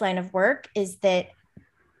being in this line of work is that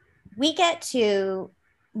we get to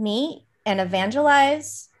meet and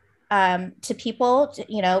evangelize to people,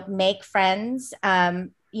 to, make friends,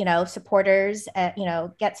 supporters,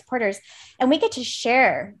 get supporters, and we get to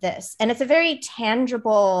share this. And it's a very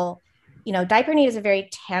tangible, diaper need is a very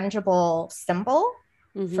tangible symbol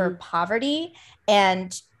for poverty.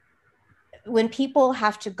 And when people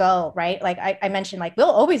have to go, right? Like I mentioned, like we'll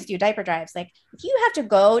always do diaper drives. Like if you have to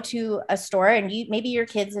go to a store and maybe your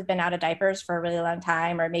kids have been out of diapers for a really long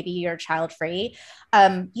time, or maybe you're child free,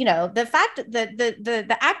 the fact that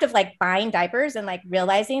the act of like buying diapers and like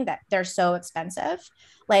realizing that they're so expensive,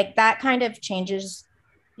 like that kind of changes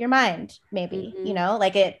your mind, maybe,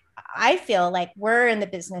 like I feel like we're in the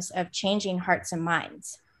business of changing hearts and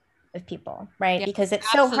minds of people, right? Yeah, because it's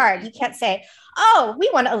absolutely so hard. You can't say, oh, we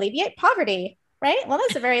want to alleviate poverty, right? Well,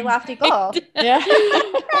 that's a very lofty goal. Yeah.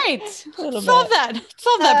 Right. Solve that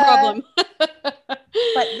problem.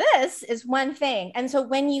 But this is one thing. And so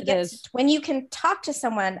when you when you can talk to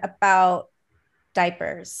someone about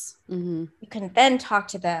diapers, you can then talk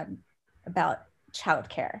to them about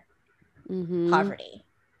childcare, poverty,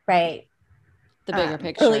 right? The bigger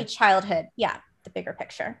picture. Early childhood. Yeah. The bigger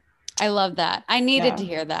picture. I love that. I needed to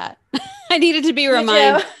hear that. I needed to be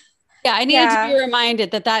reminded. Yeah, I needed to be reminded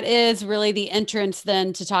that is really the entrance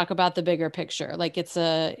then to talk about the bigger picture. Like it's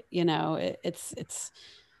it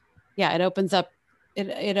opens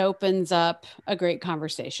up a great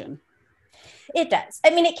conversation. It does. I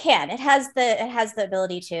mean, it can. It has the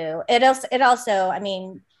ability to. It also, I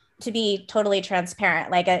mean, to be totally transparent,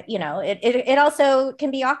 like it also can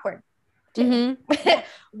be awkward.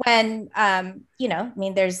 When I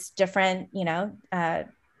mean, there's different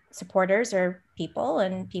supporters or people,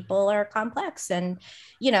 and people are complex, and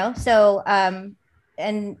so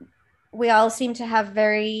and we all seem to have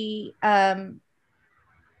very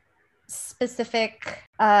specific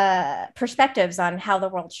perspectives on how the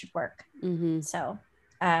world should work. So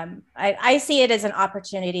I see it as an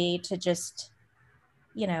opportunity to just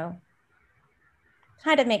kind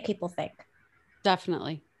of make people think.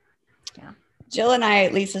 Definitely. Yeah. Jill and I,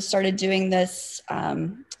 Lisa, started doing this.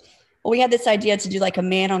 We had this idea to do like a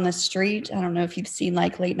man on the street. I don't know if you've seen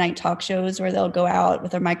like late night talk shows where they'll go out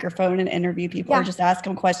with a microphone and interview people or just ask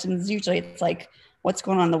them questions. Usually it's like, what's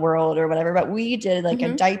going on in the world or whatever. But we did like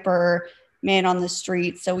a diaper man on the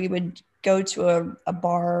street. So we would go to a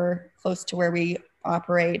bar close to where we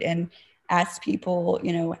operate and ask people,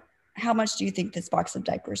 how much do you think this box of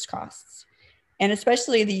diapers costs? And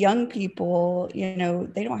especially the young people,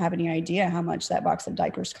 they don't have any idea how much that box of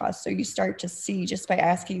diapers costs. So you start to see just by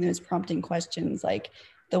asking those prompting questions, like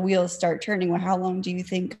the wheels start turning. Well, how long do you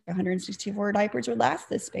think 164 diapers would last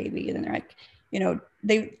this baby? And then they're like,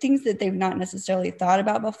 things that they've not necessarily thought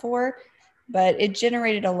about before, but it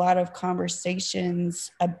generated a lot of conversations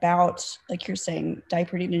about, like you're saying,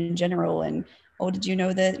 diapering in general. And, did you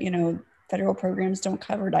know that, federal programs don't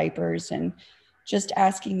cover diapers? And just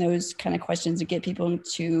asking those kind of questions to get people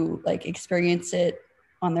to like experience it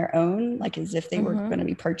on their own, like as if they were going to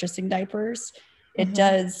be purchasing diapers. It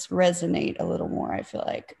does resonate a little more, I feel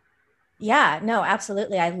like. Yeah, no,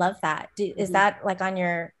 absolutely. I love that. Is that like on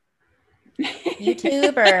your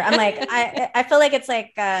YouTube or I'm like, I feel like it's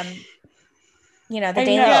like, the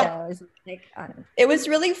Daily Show is like it was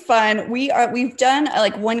really fun. We've done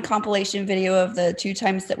like one compilation video of the 2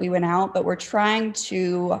 times that we went out, but we're trying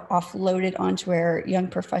to offload it onto our young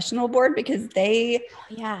professional board because they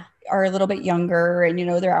are a little bit younger and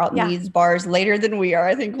they're out in these bars later than we are.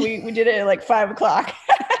 I think we did it at like 5:00.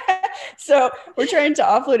 So we're trying to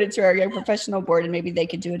offload it to our young professional board, and maybe they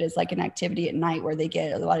could do it as like an activity at night where they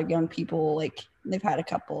get a lot of young people, like they've had a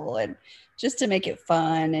couple, and just to make it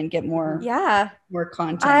fun and get more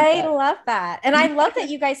content. I love that. And I love that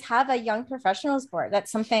you guys have a young professionals board.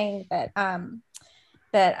 That's something that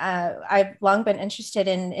I've long been interested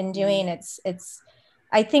in doing. It's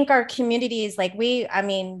I think our community is like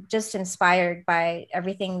just inspired by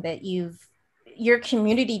everything that your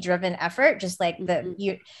community driven effort, just like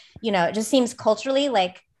it just seems culturally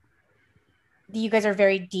like you guys are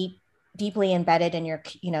very deeply embedded in your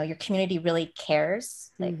community really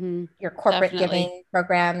cares, like your corporate giving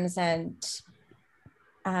programs. And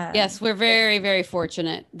yes, we're very, very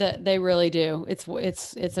fortunate that they really do. It's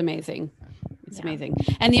amazing. It's amazing.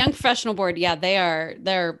 And the Young Professional Board,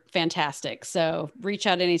 they're fantastic. So reach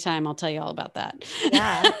out anytime. I'll tell you all about that.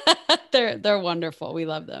 Yeah. They're wonderful. We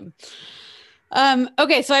love them.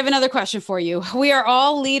 Okay. So I have another question for you. We are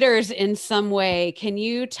all leaders in some way. Can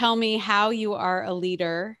you tell me how you are a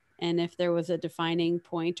leader and if there was a defining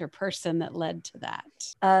point or person that led to that?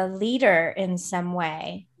 A leader in some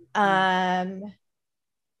way. I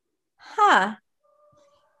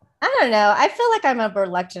don't know. I feel like I'm a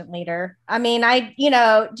reluctant leader. I mean,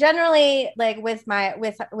 generally like with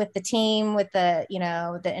the team, with the,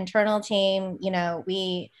 the internal team,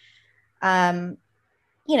 we,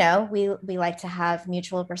 you know, we like to have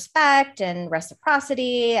mutual respect and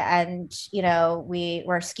reciprocity, and, you know,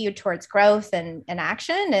 we're skewed towards growth and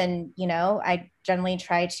action. And, you know, I generally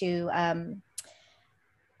try to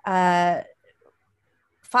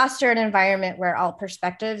foster an environment where all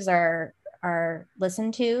perspectives are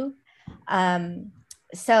listened to.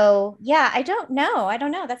 So yeah, I don't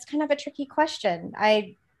know. That's kind of a tricky question.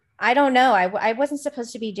 I don't know. I wasn't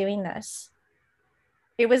supposed to be doing this.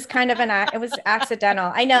 It was kind of it was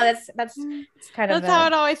accidental. I know that's kind of how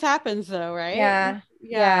it always happens though, right?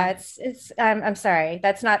 Yeah. It's I'm sorry.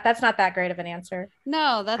 That's not that great of an answer.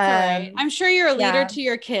 No, that's all right. I'm sure you're a leader to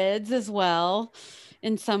your kids as well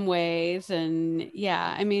in some ways. And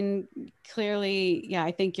yeah, I mean, clearly, yeah,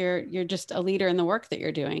 I think you're just a leader in the work that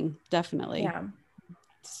you're doing. Definitely. Yeah.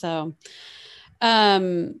 So,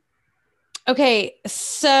 okay.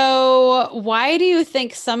 So why do you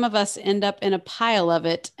think some of us end up in a pile of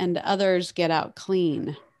it and others get out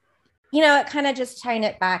clean? You know, it kind of just tying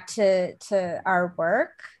it back to our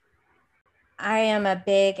work. I am a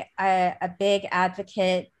big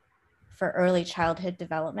advocate for early childhood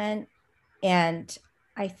development. And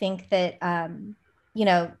I think that, you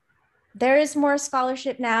know, there is more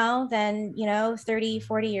scholarship now than, you know, 30,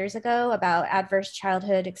 40 years ago about adverse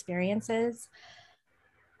childhood experiences.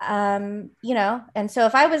 You know, and so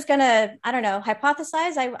if I was going to, I don't know,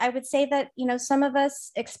 hypothesize, I would say that, you know, some of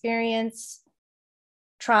us experience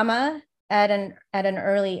trauma at an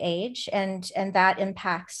early age, and that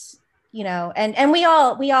impacts, you know, and we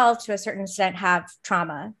all to a certain extent have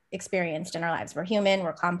trauma experienced in our lives. We're human,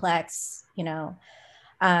 we're complex, you know,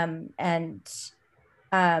 but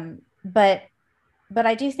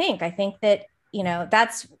I think that, you know,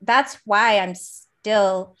 that's why I'm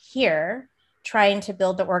still here trying to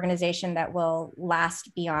build the organization that will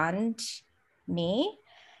last beyond me,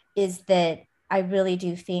 is that I really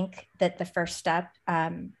do think that the first step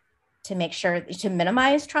to make sure to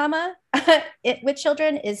minimize trauma with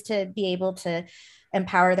children is to be able to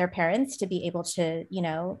empower their parents to be able to, you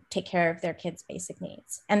know, take care of their kids' basic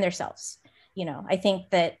needs and themselves. You know, I think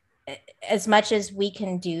that as much as we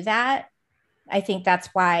can do that, I think that's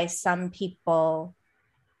why some people,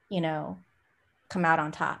 you know, come out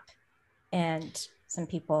on top and some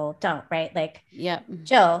people don't, right? Like, yeah,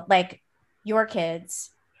 Jill, like your kids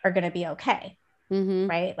are going to be okay. Mm-hmm.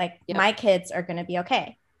 Right? Like my kids are going to be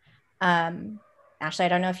okay. Ashley, I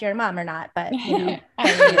don't know if you're a mom or not, but you know,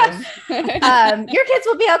 your kids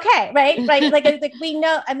will be okay, right? Like we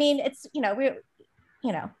know. I mean, it's, you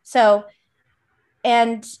know, so,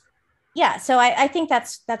 and yeah, so I think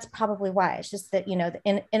that's probably why. It's just that, you know,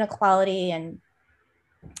 the inequality and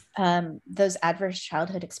those adverse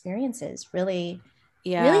childhood experiences really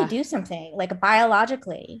do something, like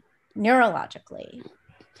biologically, neurologically.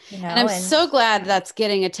 You know, and I'm so glad that's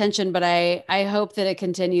getting attention, but I hope that it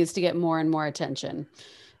continues to get more and more attention.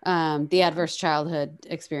 The adverse childhood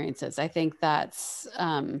experiences. I think that's,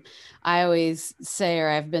 I always say, or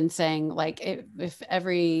I've been saying, like, if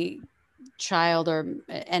every child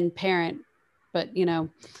and parent, but, you know,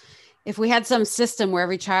 if we had some system where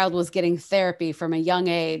every child was getting therapy from a young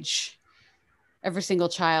age, every single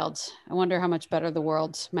child, I wonder how much better the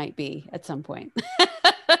world might be at some point.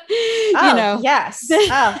 You know, yes.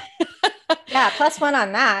 Oh, yeah. +1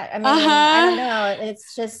 on that. I mean, I don't know.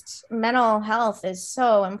 It's just mental health is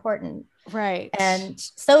so important. Right. And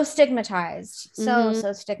so stigmatized, so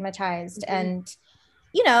stigmatized. Mm-hmm. And,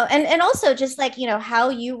 you know, and also just like, you know, how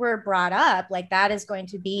you were brought up, like that is going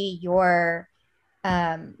to be your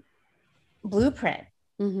blueprint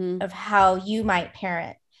of how you might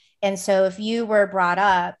parent. And so if you were brought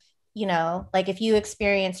up, you know, like if you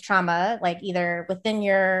experience trauma, like either within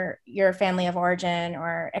your family of origin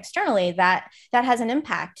or externally, that has an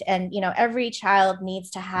impact. And, you know, every child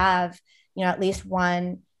needs to have, you know, at least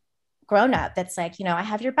one grown up that's like, you know, I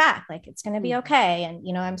have your back, like it's going to be okay. And,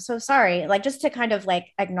 you know, I'm so sorry, like just to kind of like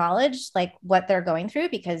acknowledge like what they're going through,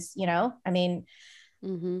 because, you know, I mean,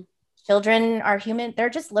 children are human. They're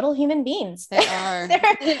just little human beings. They are. They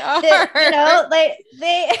you know, like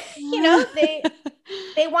you know,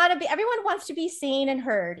 they want to be, everyone wants to be seen and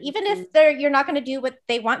heard, even if you're not going to do what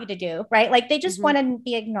they want you to do. Right. Like they just want to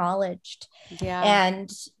be acknowledged. Yeah.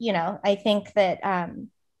 And, you know, I think that,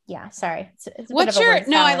 yeah, sorry. It's what's your,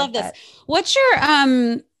 no, I love this. What's your,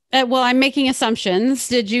 well, I'm making assumptions.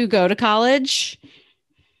 Did you go to college?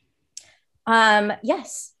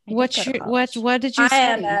 Yes. What did you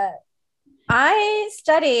study? I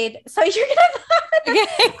studied. So you're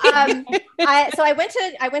gonna. So I went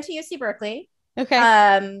to UC Berkeley. Okay.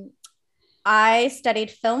 I studied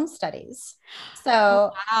film studies.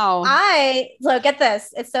 So get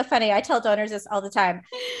this. It's so funny. I tell donors this all the time.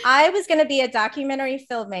 I was going to be a documentary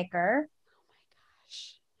filmmaker.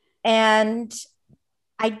 And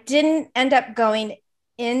I didn't end up going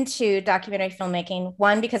into documentary filmmaking,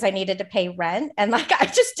 one, because I needed to pay rent. And like, I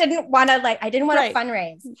just didn't want to I didn't want to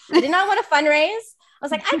fundraise. I did not want to fundraise. I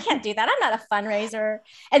was like, I can't do that. I'm not a fundraiser.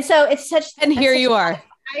 And so it's such, and here you are.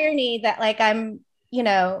 Irony that like, I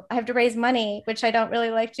have to raise money, which I don't really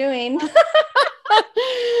like doing.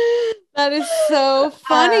 That is so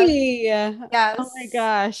funny. Yes. Oh my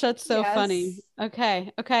gosh. That's so funny.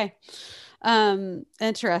 Okay.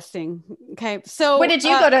 Interesting. Okay. So where did you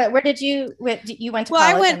go to, you went to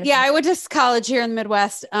college? I went to college here in the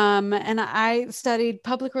Midwest. And I studied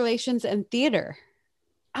public relations and theater.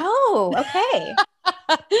 Oh, okay.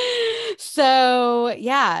 So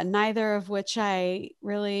yeah, neither of which I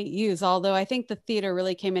really use, although I think the theater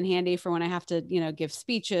really came in handy for when I have to, give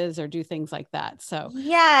speeches or do things like that. So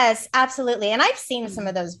yes, absolutely. And I've seen some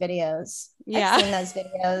of those videos. Yeah. I've seen those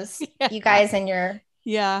videos. Yeah. You guys in your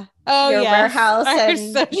your warehouse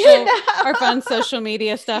our fun social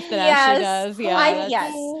media stuff that Ashley does. Yeah.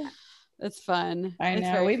 Yes. It's fun. I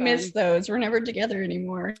know. We miss those. We're never together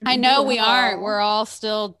anymore. I know we aren't. We're all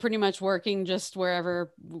still pretty much working just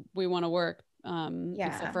wherever we want to work.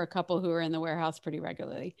 Except for a couple who are in the warehouse pretty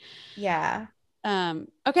regularly. Yeah.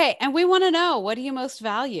 Okay. And we want to know, what do you most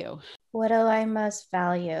value? What do I most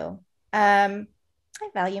value? I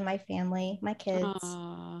value my family, my kids.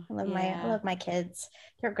 I love my kids.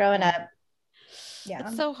 They're growing up. Yeah.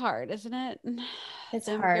 It's so hard, isn't it? It's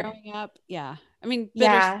hard. Growing up. Yeah. I mean,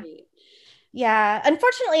 bittersweet. Yeah.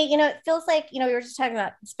 Unfortunately, it feels like, we were just talking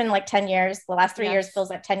about, it's been like 10 years. The last 3 years feels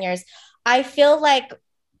like 10 years. I feel like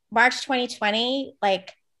March 2020,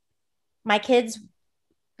 like my kids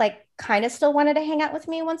like kind of still wanted to hang out with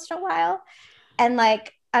me once in a while. And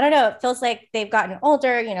like, I don't know, it feels like they've gotten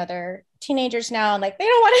older, they're teenagers now, and like, they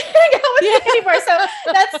don't want to hang out with me anymore. So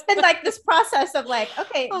that's been like this process of like,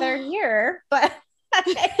 okay, they're here, but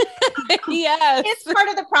yes, it's part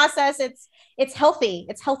of the process. It's healthy.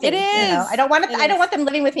 It's healthy. It is. I don't want them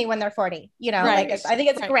living with me when they're 40, right. Like I think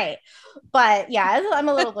it's great, but yeah, I'm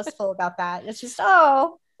a little blissful about that. It's just,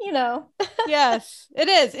 Yes, it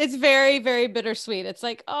is. It's very, very bittersweet. It's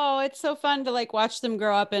like, it's so fun to like watch them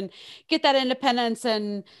grow up and get that independence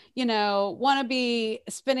and, want to be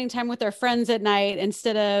spending time with their friends at night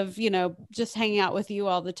instead of, just hanging out with you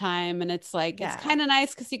all the time. And it's like, it's kind of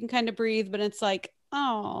nice because you can kind of breathe, but it's like,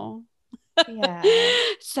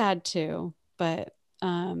 sad too. But,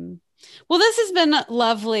 well, this has been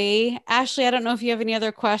lovely. Ashley, I don't know if you have any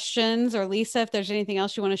other questions, or Lisa, if there's anything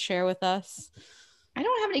else you want to share with us. I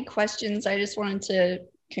don't have any questions. I just wanted to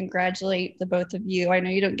congratulate the both of you. I know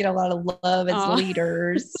you don't get a lot of love as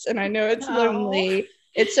leaders, and I know it's lonely.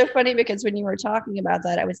 It's so funny because when you were talking about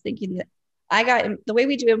that, I was thinking that the way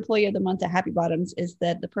we do Employee of the Month at Happy Bottoms is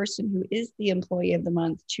that the person who is the Employee of the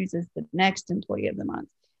Month chooses the next Employee of the Month.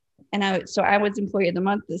 And I was Employee of the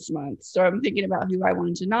Month this month. So I'm thinking about who I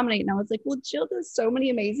wanted to nominate. And I was like, well, Jill does so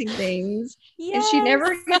many amazing things. Yes. And she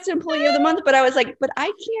never gets Employee of the Month. But I was like, but I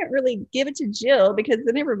can't really give it to Jill because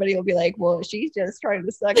then everybody will be like, well, she's just trying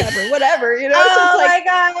to suck up or whatever, Oh so my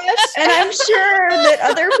gosh. And I'm sure that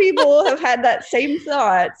other people have had that same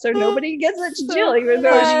thought. So nobody gets it to Jill, even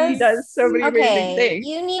though she does so many amazing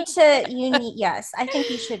things. Yes, I think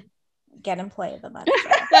you should get Employee of the Month.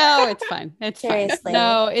 No, it's fine. It's seriously. Fine.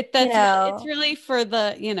 No, it's really for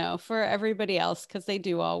for everybody else, because they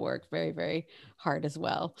do all work very, very hard as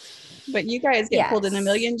well. But you guys get pulled in a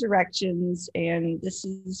million directions, and this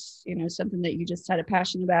is, something that you just had a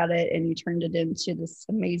passion about it, and you turned it into this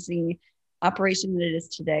amazing operation that it is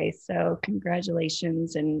today. So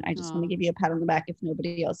congratulations. And I just want to give you a pat on the back if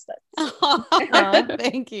nobody else does.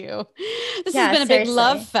 Thank you. This has been a big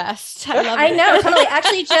love fest. I know, totally.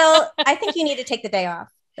 Actually, Jill, I think you need to take the day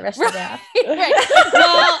off. The rest of the day. Right.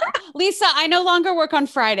 Well, Lisa, I no longer work on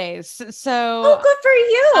Fridays. So good for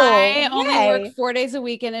you. I only work 4 days a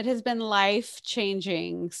week, and it has been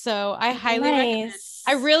life-changing. So I highly recommend.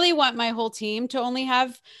 I really want my whole team to only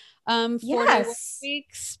have 4 day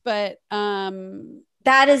weeks, but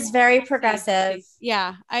that is very progressive.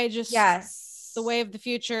 Yeah, I just the way of the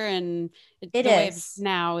future, and the way of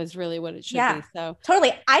now is really what it should be. So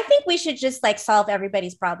totally, I think we should just like solve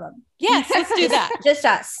everybody's problem. Yes, let's do that. Just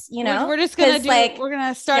us, We're just gonna we're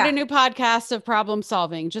gonna start a new podcast of problem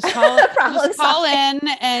solving. Just call in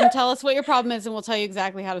and tell us what your problem is, and we'll tell you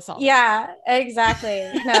exactly how to solve it. Yeah, exactly.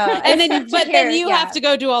 No, and then you have to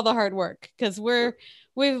go do all the hard work, because we're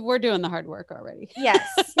We're doing the hard work already. Yes.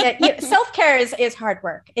 Self-care is hard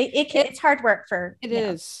work. It's hard work for it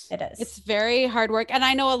is. It's very hard work. And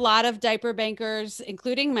I know a lot of diaper bankers,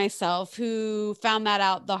 including myself, who found that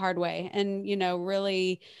out the hard way and,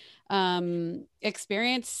 really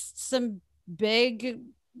experienced some big,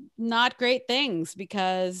 not great things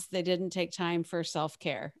because they didn't take time for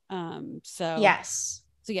self-care.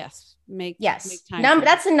 Yes, make time.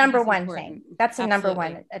 That's the number one thing. That's the number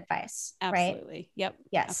one advice. Absolutely. Right? Yep.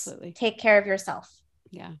 Yes. Absolutely. Take care of yourself.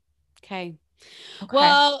 Yeah. Okay.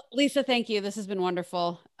 Well, Lisa, thank you. This has been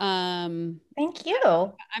wonderful. Thank you.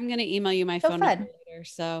 I'm going to email you my phone number later.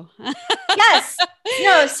 So yes.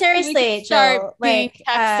 No, seriously, Jill. Text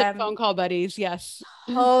and phone call buddies. Yes.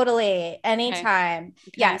 Totally. Anytime.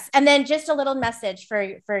 Okay. Yes. And then just a little message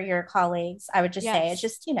for your colleagues. I would just say it's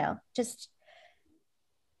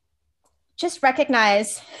just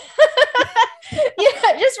recognize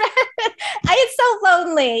it's so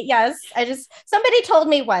lonely. Yes. Somebody told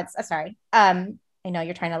me once, sorry. I know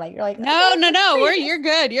you're trying to you're like, no, you're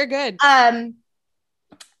good. You're good. I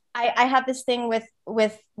have this thing with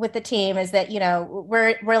the team is that,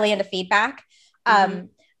 we're really into feedback.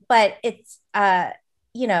 But it's, the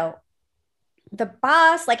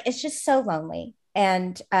boss, it's just so lonely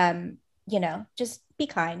and, just be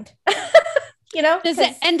kind.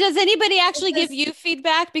 Does anybody actually give you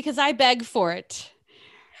feedback? Because I beg for it.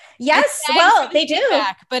 Yes, well, they do,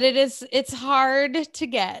 but it's hard to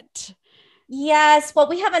get. Yes, well,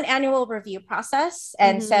 we have an annual review process,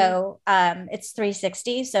 and so it's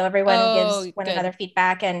 360. So everyone gives one another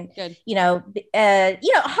feedback, and hard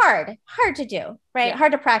to do, right? Yeah.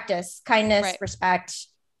 Hard to practice, kindness, respect.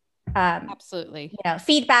 Absolutely.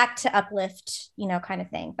 Feedback to uplift, kind of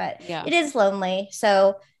thing. But it is lonely,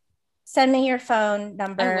 so. Send me your phone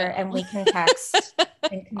number and we can text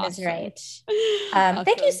and commiserate. Awesome.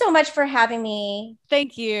 Thank you so much for having me.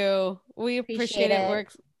 Thank you. We appreciate it.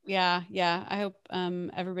 Yeah. I hope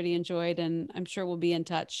everybody enjoyed, and I'm sure we'll be in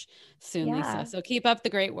touch soon, Lisa. So keep up the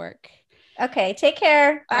great work. Okay. Take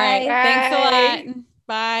care. Bye. All right. Bye. Thanks a lot.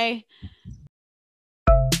 Bye.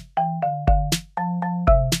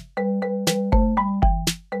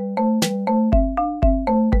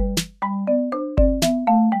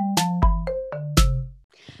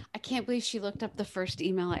 I can't believe she looked up the first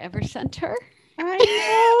email I ever sent her. I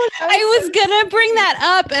know. I was going to bring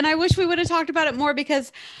that up, and I wish we would have talked about it more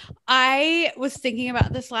because I was thinking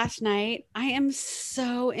about this last night. I am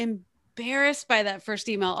so embarrassed by that first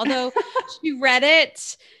email, although she read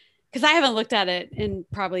it because I haven't looked at it in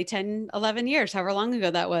probably 10, 11 years, however long ago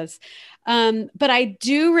that was. But I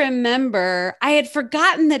do remember I had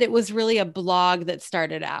forgotten that it was really a blog that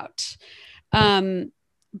started out.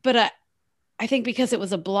 But I think because it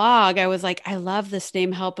was a blog, I was like, I love this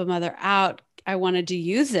name, Help a Mother Out. I wanted to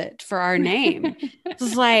use it for our name. It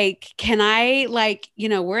was like, can I,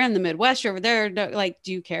 we're in the Midwest, you're over there. Do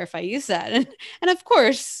you care if I use that? And of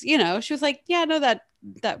course, she was like, yeah, no,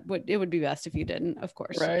 it would be best if you didn't, of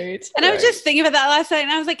course. Right. And I was just thinking about that last night,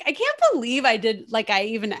 and I was like, I can't believe I did, I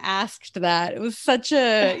even asked that. It was such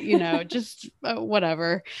a, just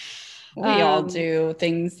whatever. We all do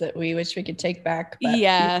things that we wish we could take back. But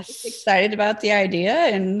yes. Excited about the idea.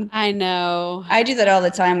 And I know. I do that all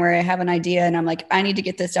the time where I have an idea and I'm like, I need to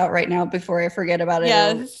get this out right now before I forget about it.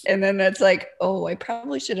 Yes. And then it's like, oh, I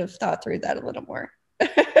probably should have thought through that a little more.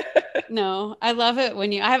 No, I love it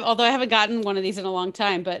when although I haven't gotten one of these in a long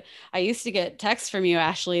time, but I used to get texts from you,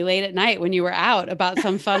 Ashley, late at night when you were out about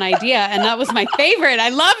some fun idea. And that was my favorite. I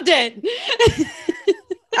loved it.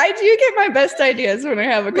 I do get my best ideas when I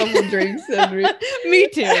have a couple drinks. Me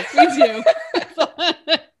too.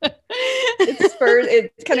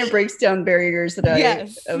 It kind of breaks down barriers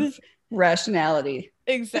of rationality.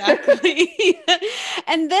 Exactly.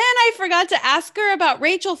 And then I forgot to ask her about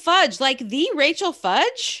Rachel Fudge, the Rachel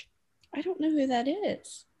Fudge. I don't know who that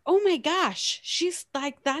is. Oh my gosh. She's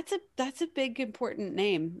that's a big, important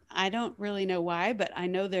name. I don't really know why, but I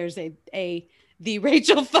know there's the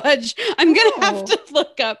Rachel Fudge. I'm going to have to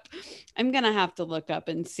look up.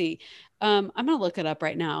 And see. I'm going to look it up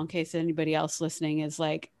right now in case anybody else listening is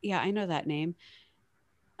like, yeah, I know that name.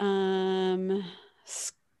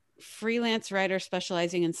 Freelance writer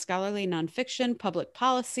specializing in scholarly nonfiction, public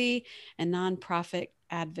policy, and nonprofit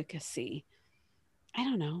advocacy. I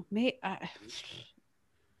don't know.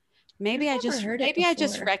 Maybe I just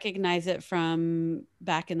recognize it from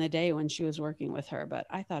back in the day when she was working with her, but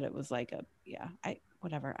I thought it was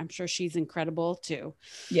whatever. I'm sure she's incredible too.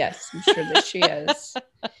 Yes, I'm sure that she is.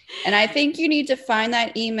 And I think you need to find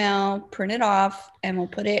that email, print it off, and we'll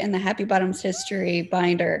put it in the Happy Bottoms history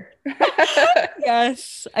binder.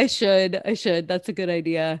 Yes, I should. That's a good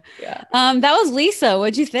idea. Yeah. That was Lisa.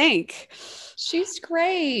 What'd you think? She's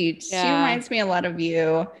great. Yeah. She reminds me a lot of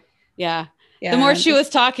you. Yeah. The more she was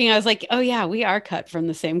talking, I was like, oh yeah, we are cut from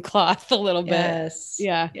the same cloth a little bit. Yes.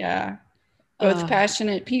 Yeah. Yeah. Both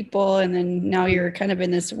passionate people. And then now you're kind of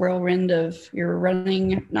in this whirlwind of you're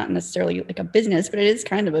running, not necessarily like a business, but it is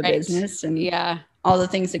kind of a business. And all the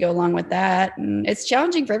things that go along with that. And it's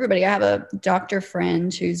challenging for everybody. I have a doctor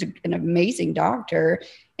friend who's an amazing doctor,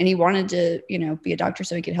 and he wanted to, you know, be a doctor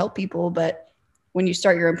so he could help people. But when you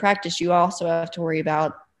start your own practice, you also have to worry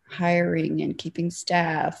about hiring and keeping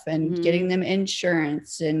staff and getting them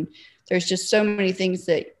insurance. And there's just so many things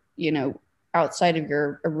that, you know, outside of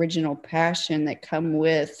your original passion that come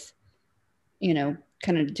with, you know,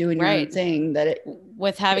 kind of doing your own thing, that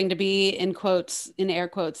with having to be in air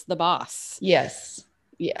quotes, the boss. Yes.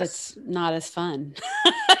 That's not as fun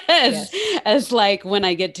as like when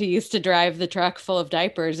I get to used to drive the truck full of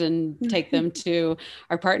diapers and take them to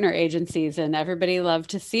our partner agencies, and everybody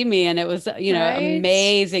loved to see me. And it was, you know,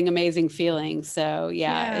 amazing feeling. So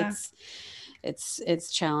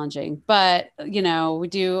it's challenging, but you know,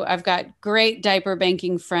 I've got great diaper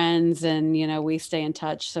banking friends, and you know, we stay in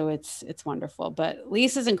touch. So it's wonderful, but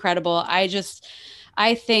Lisa's incredible.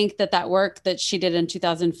 I think that work that she did in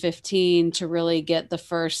 2015 to really get the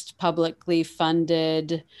first publicly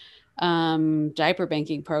funded diaper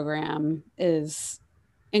banking program is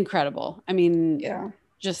incredible. I mean,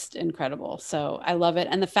 just incredible. So I love it.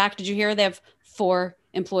 And the fact, did you hear they have 4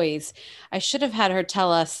 employees? I should have had her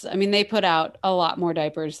tell us. I mean, they put out a lot more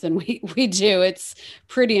diapers than we do. It's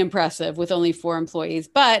pretty impressive with only 4 employees,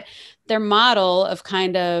 but their model of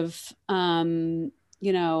kind of,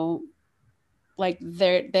 you know, like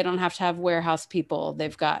they don't have to have warehouse people.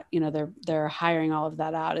 They've got, you know, they're hiring all of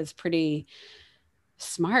that out is pretty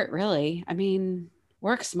smart, really. I mean,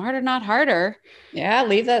 work smarter, not harder. Yeah.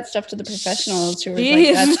 Leave that stuff to the professionals who are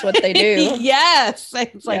like, that's what they do. Yes.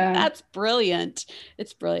 It's like, that's brilliant.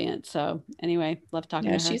 It's brilliant. So anyway, love talking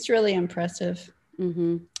to her. She's really impressive.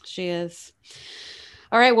 Mm-hmm. She is.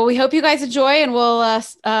 All right. Well, we hope you guys enjoy, and we'll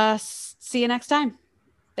see you next time.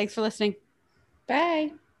 Thanks for listening.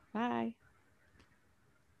 Bye. Bye.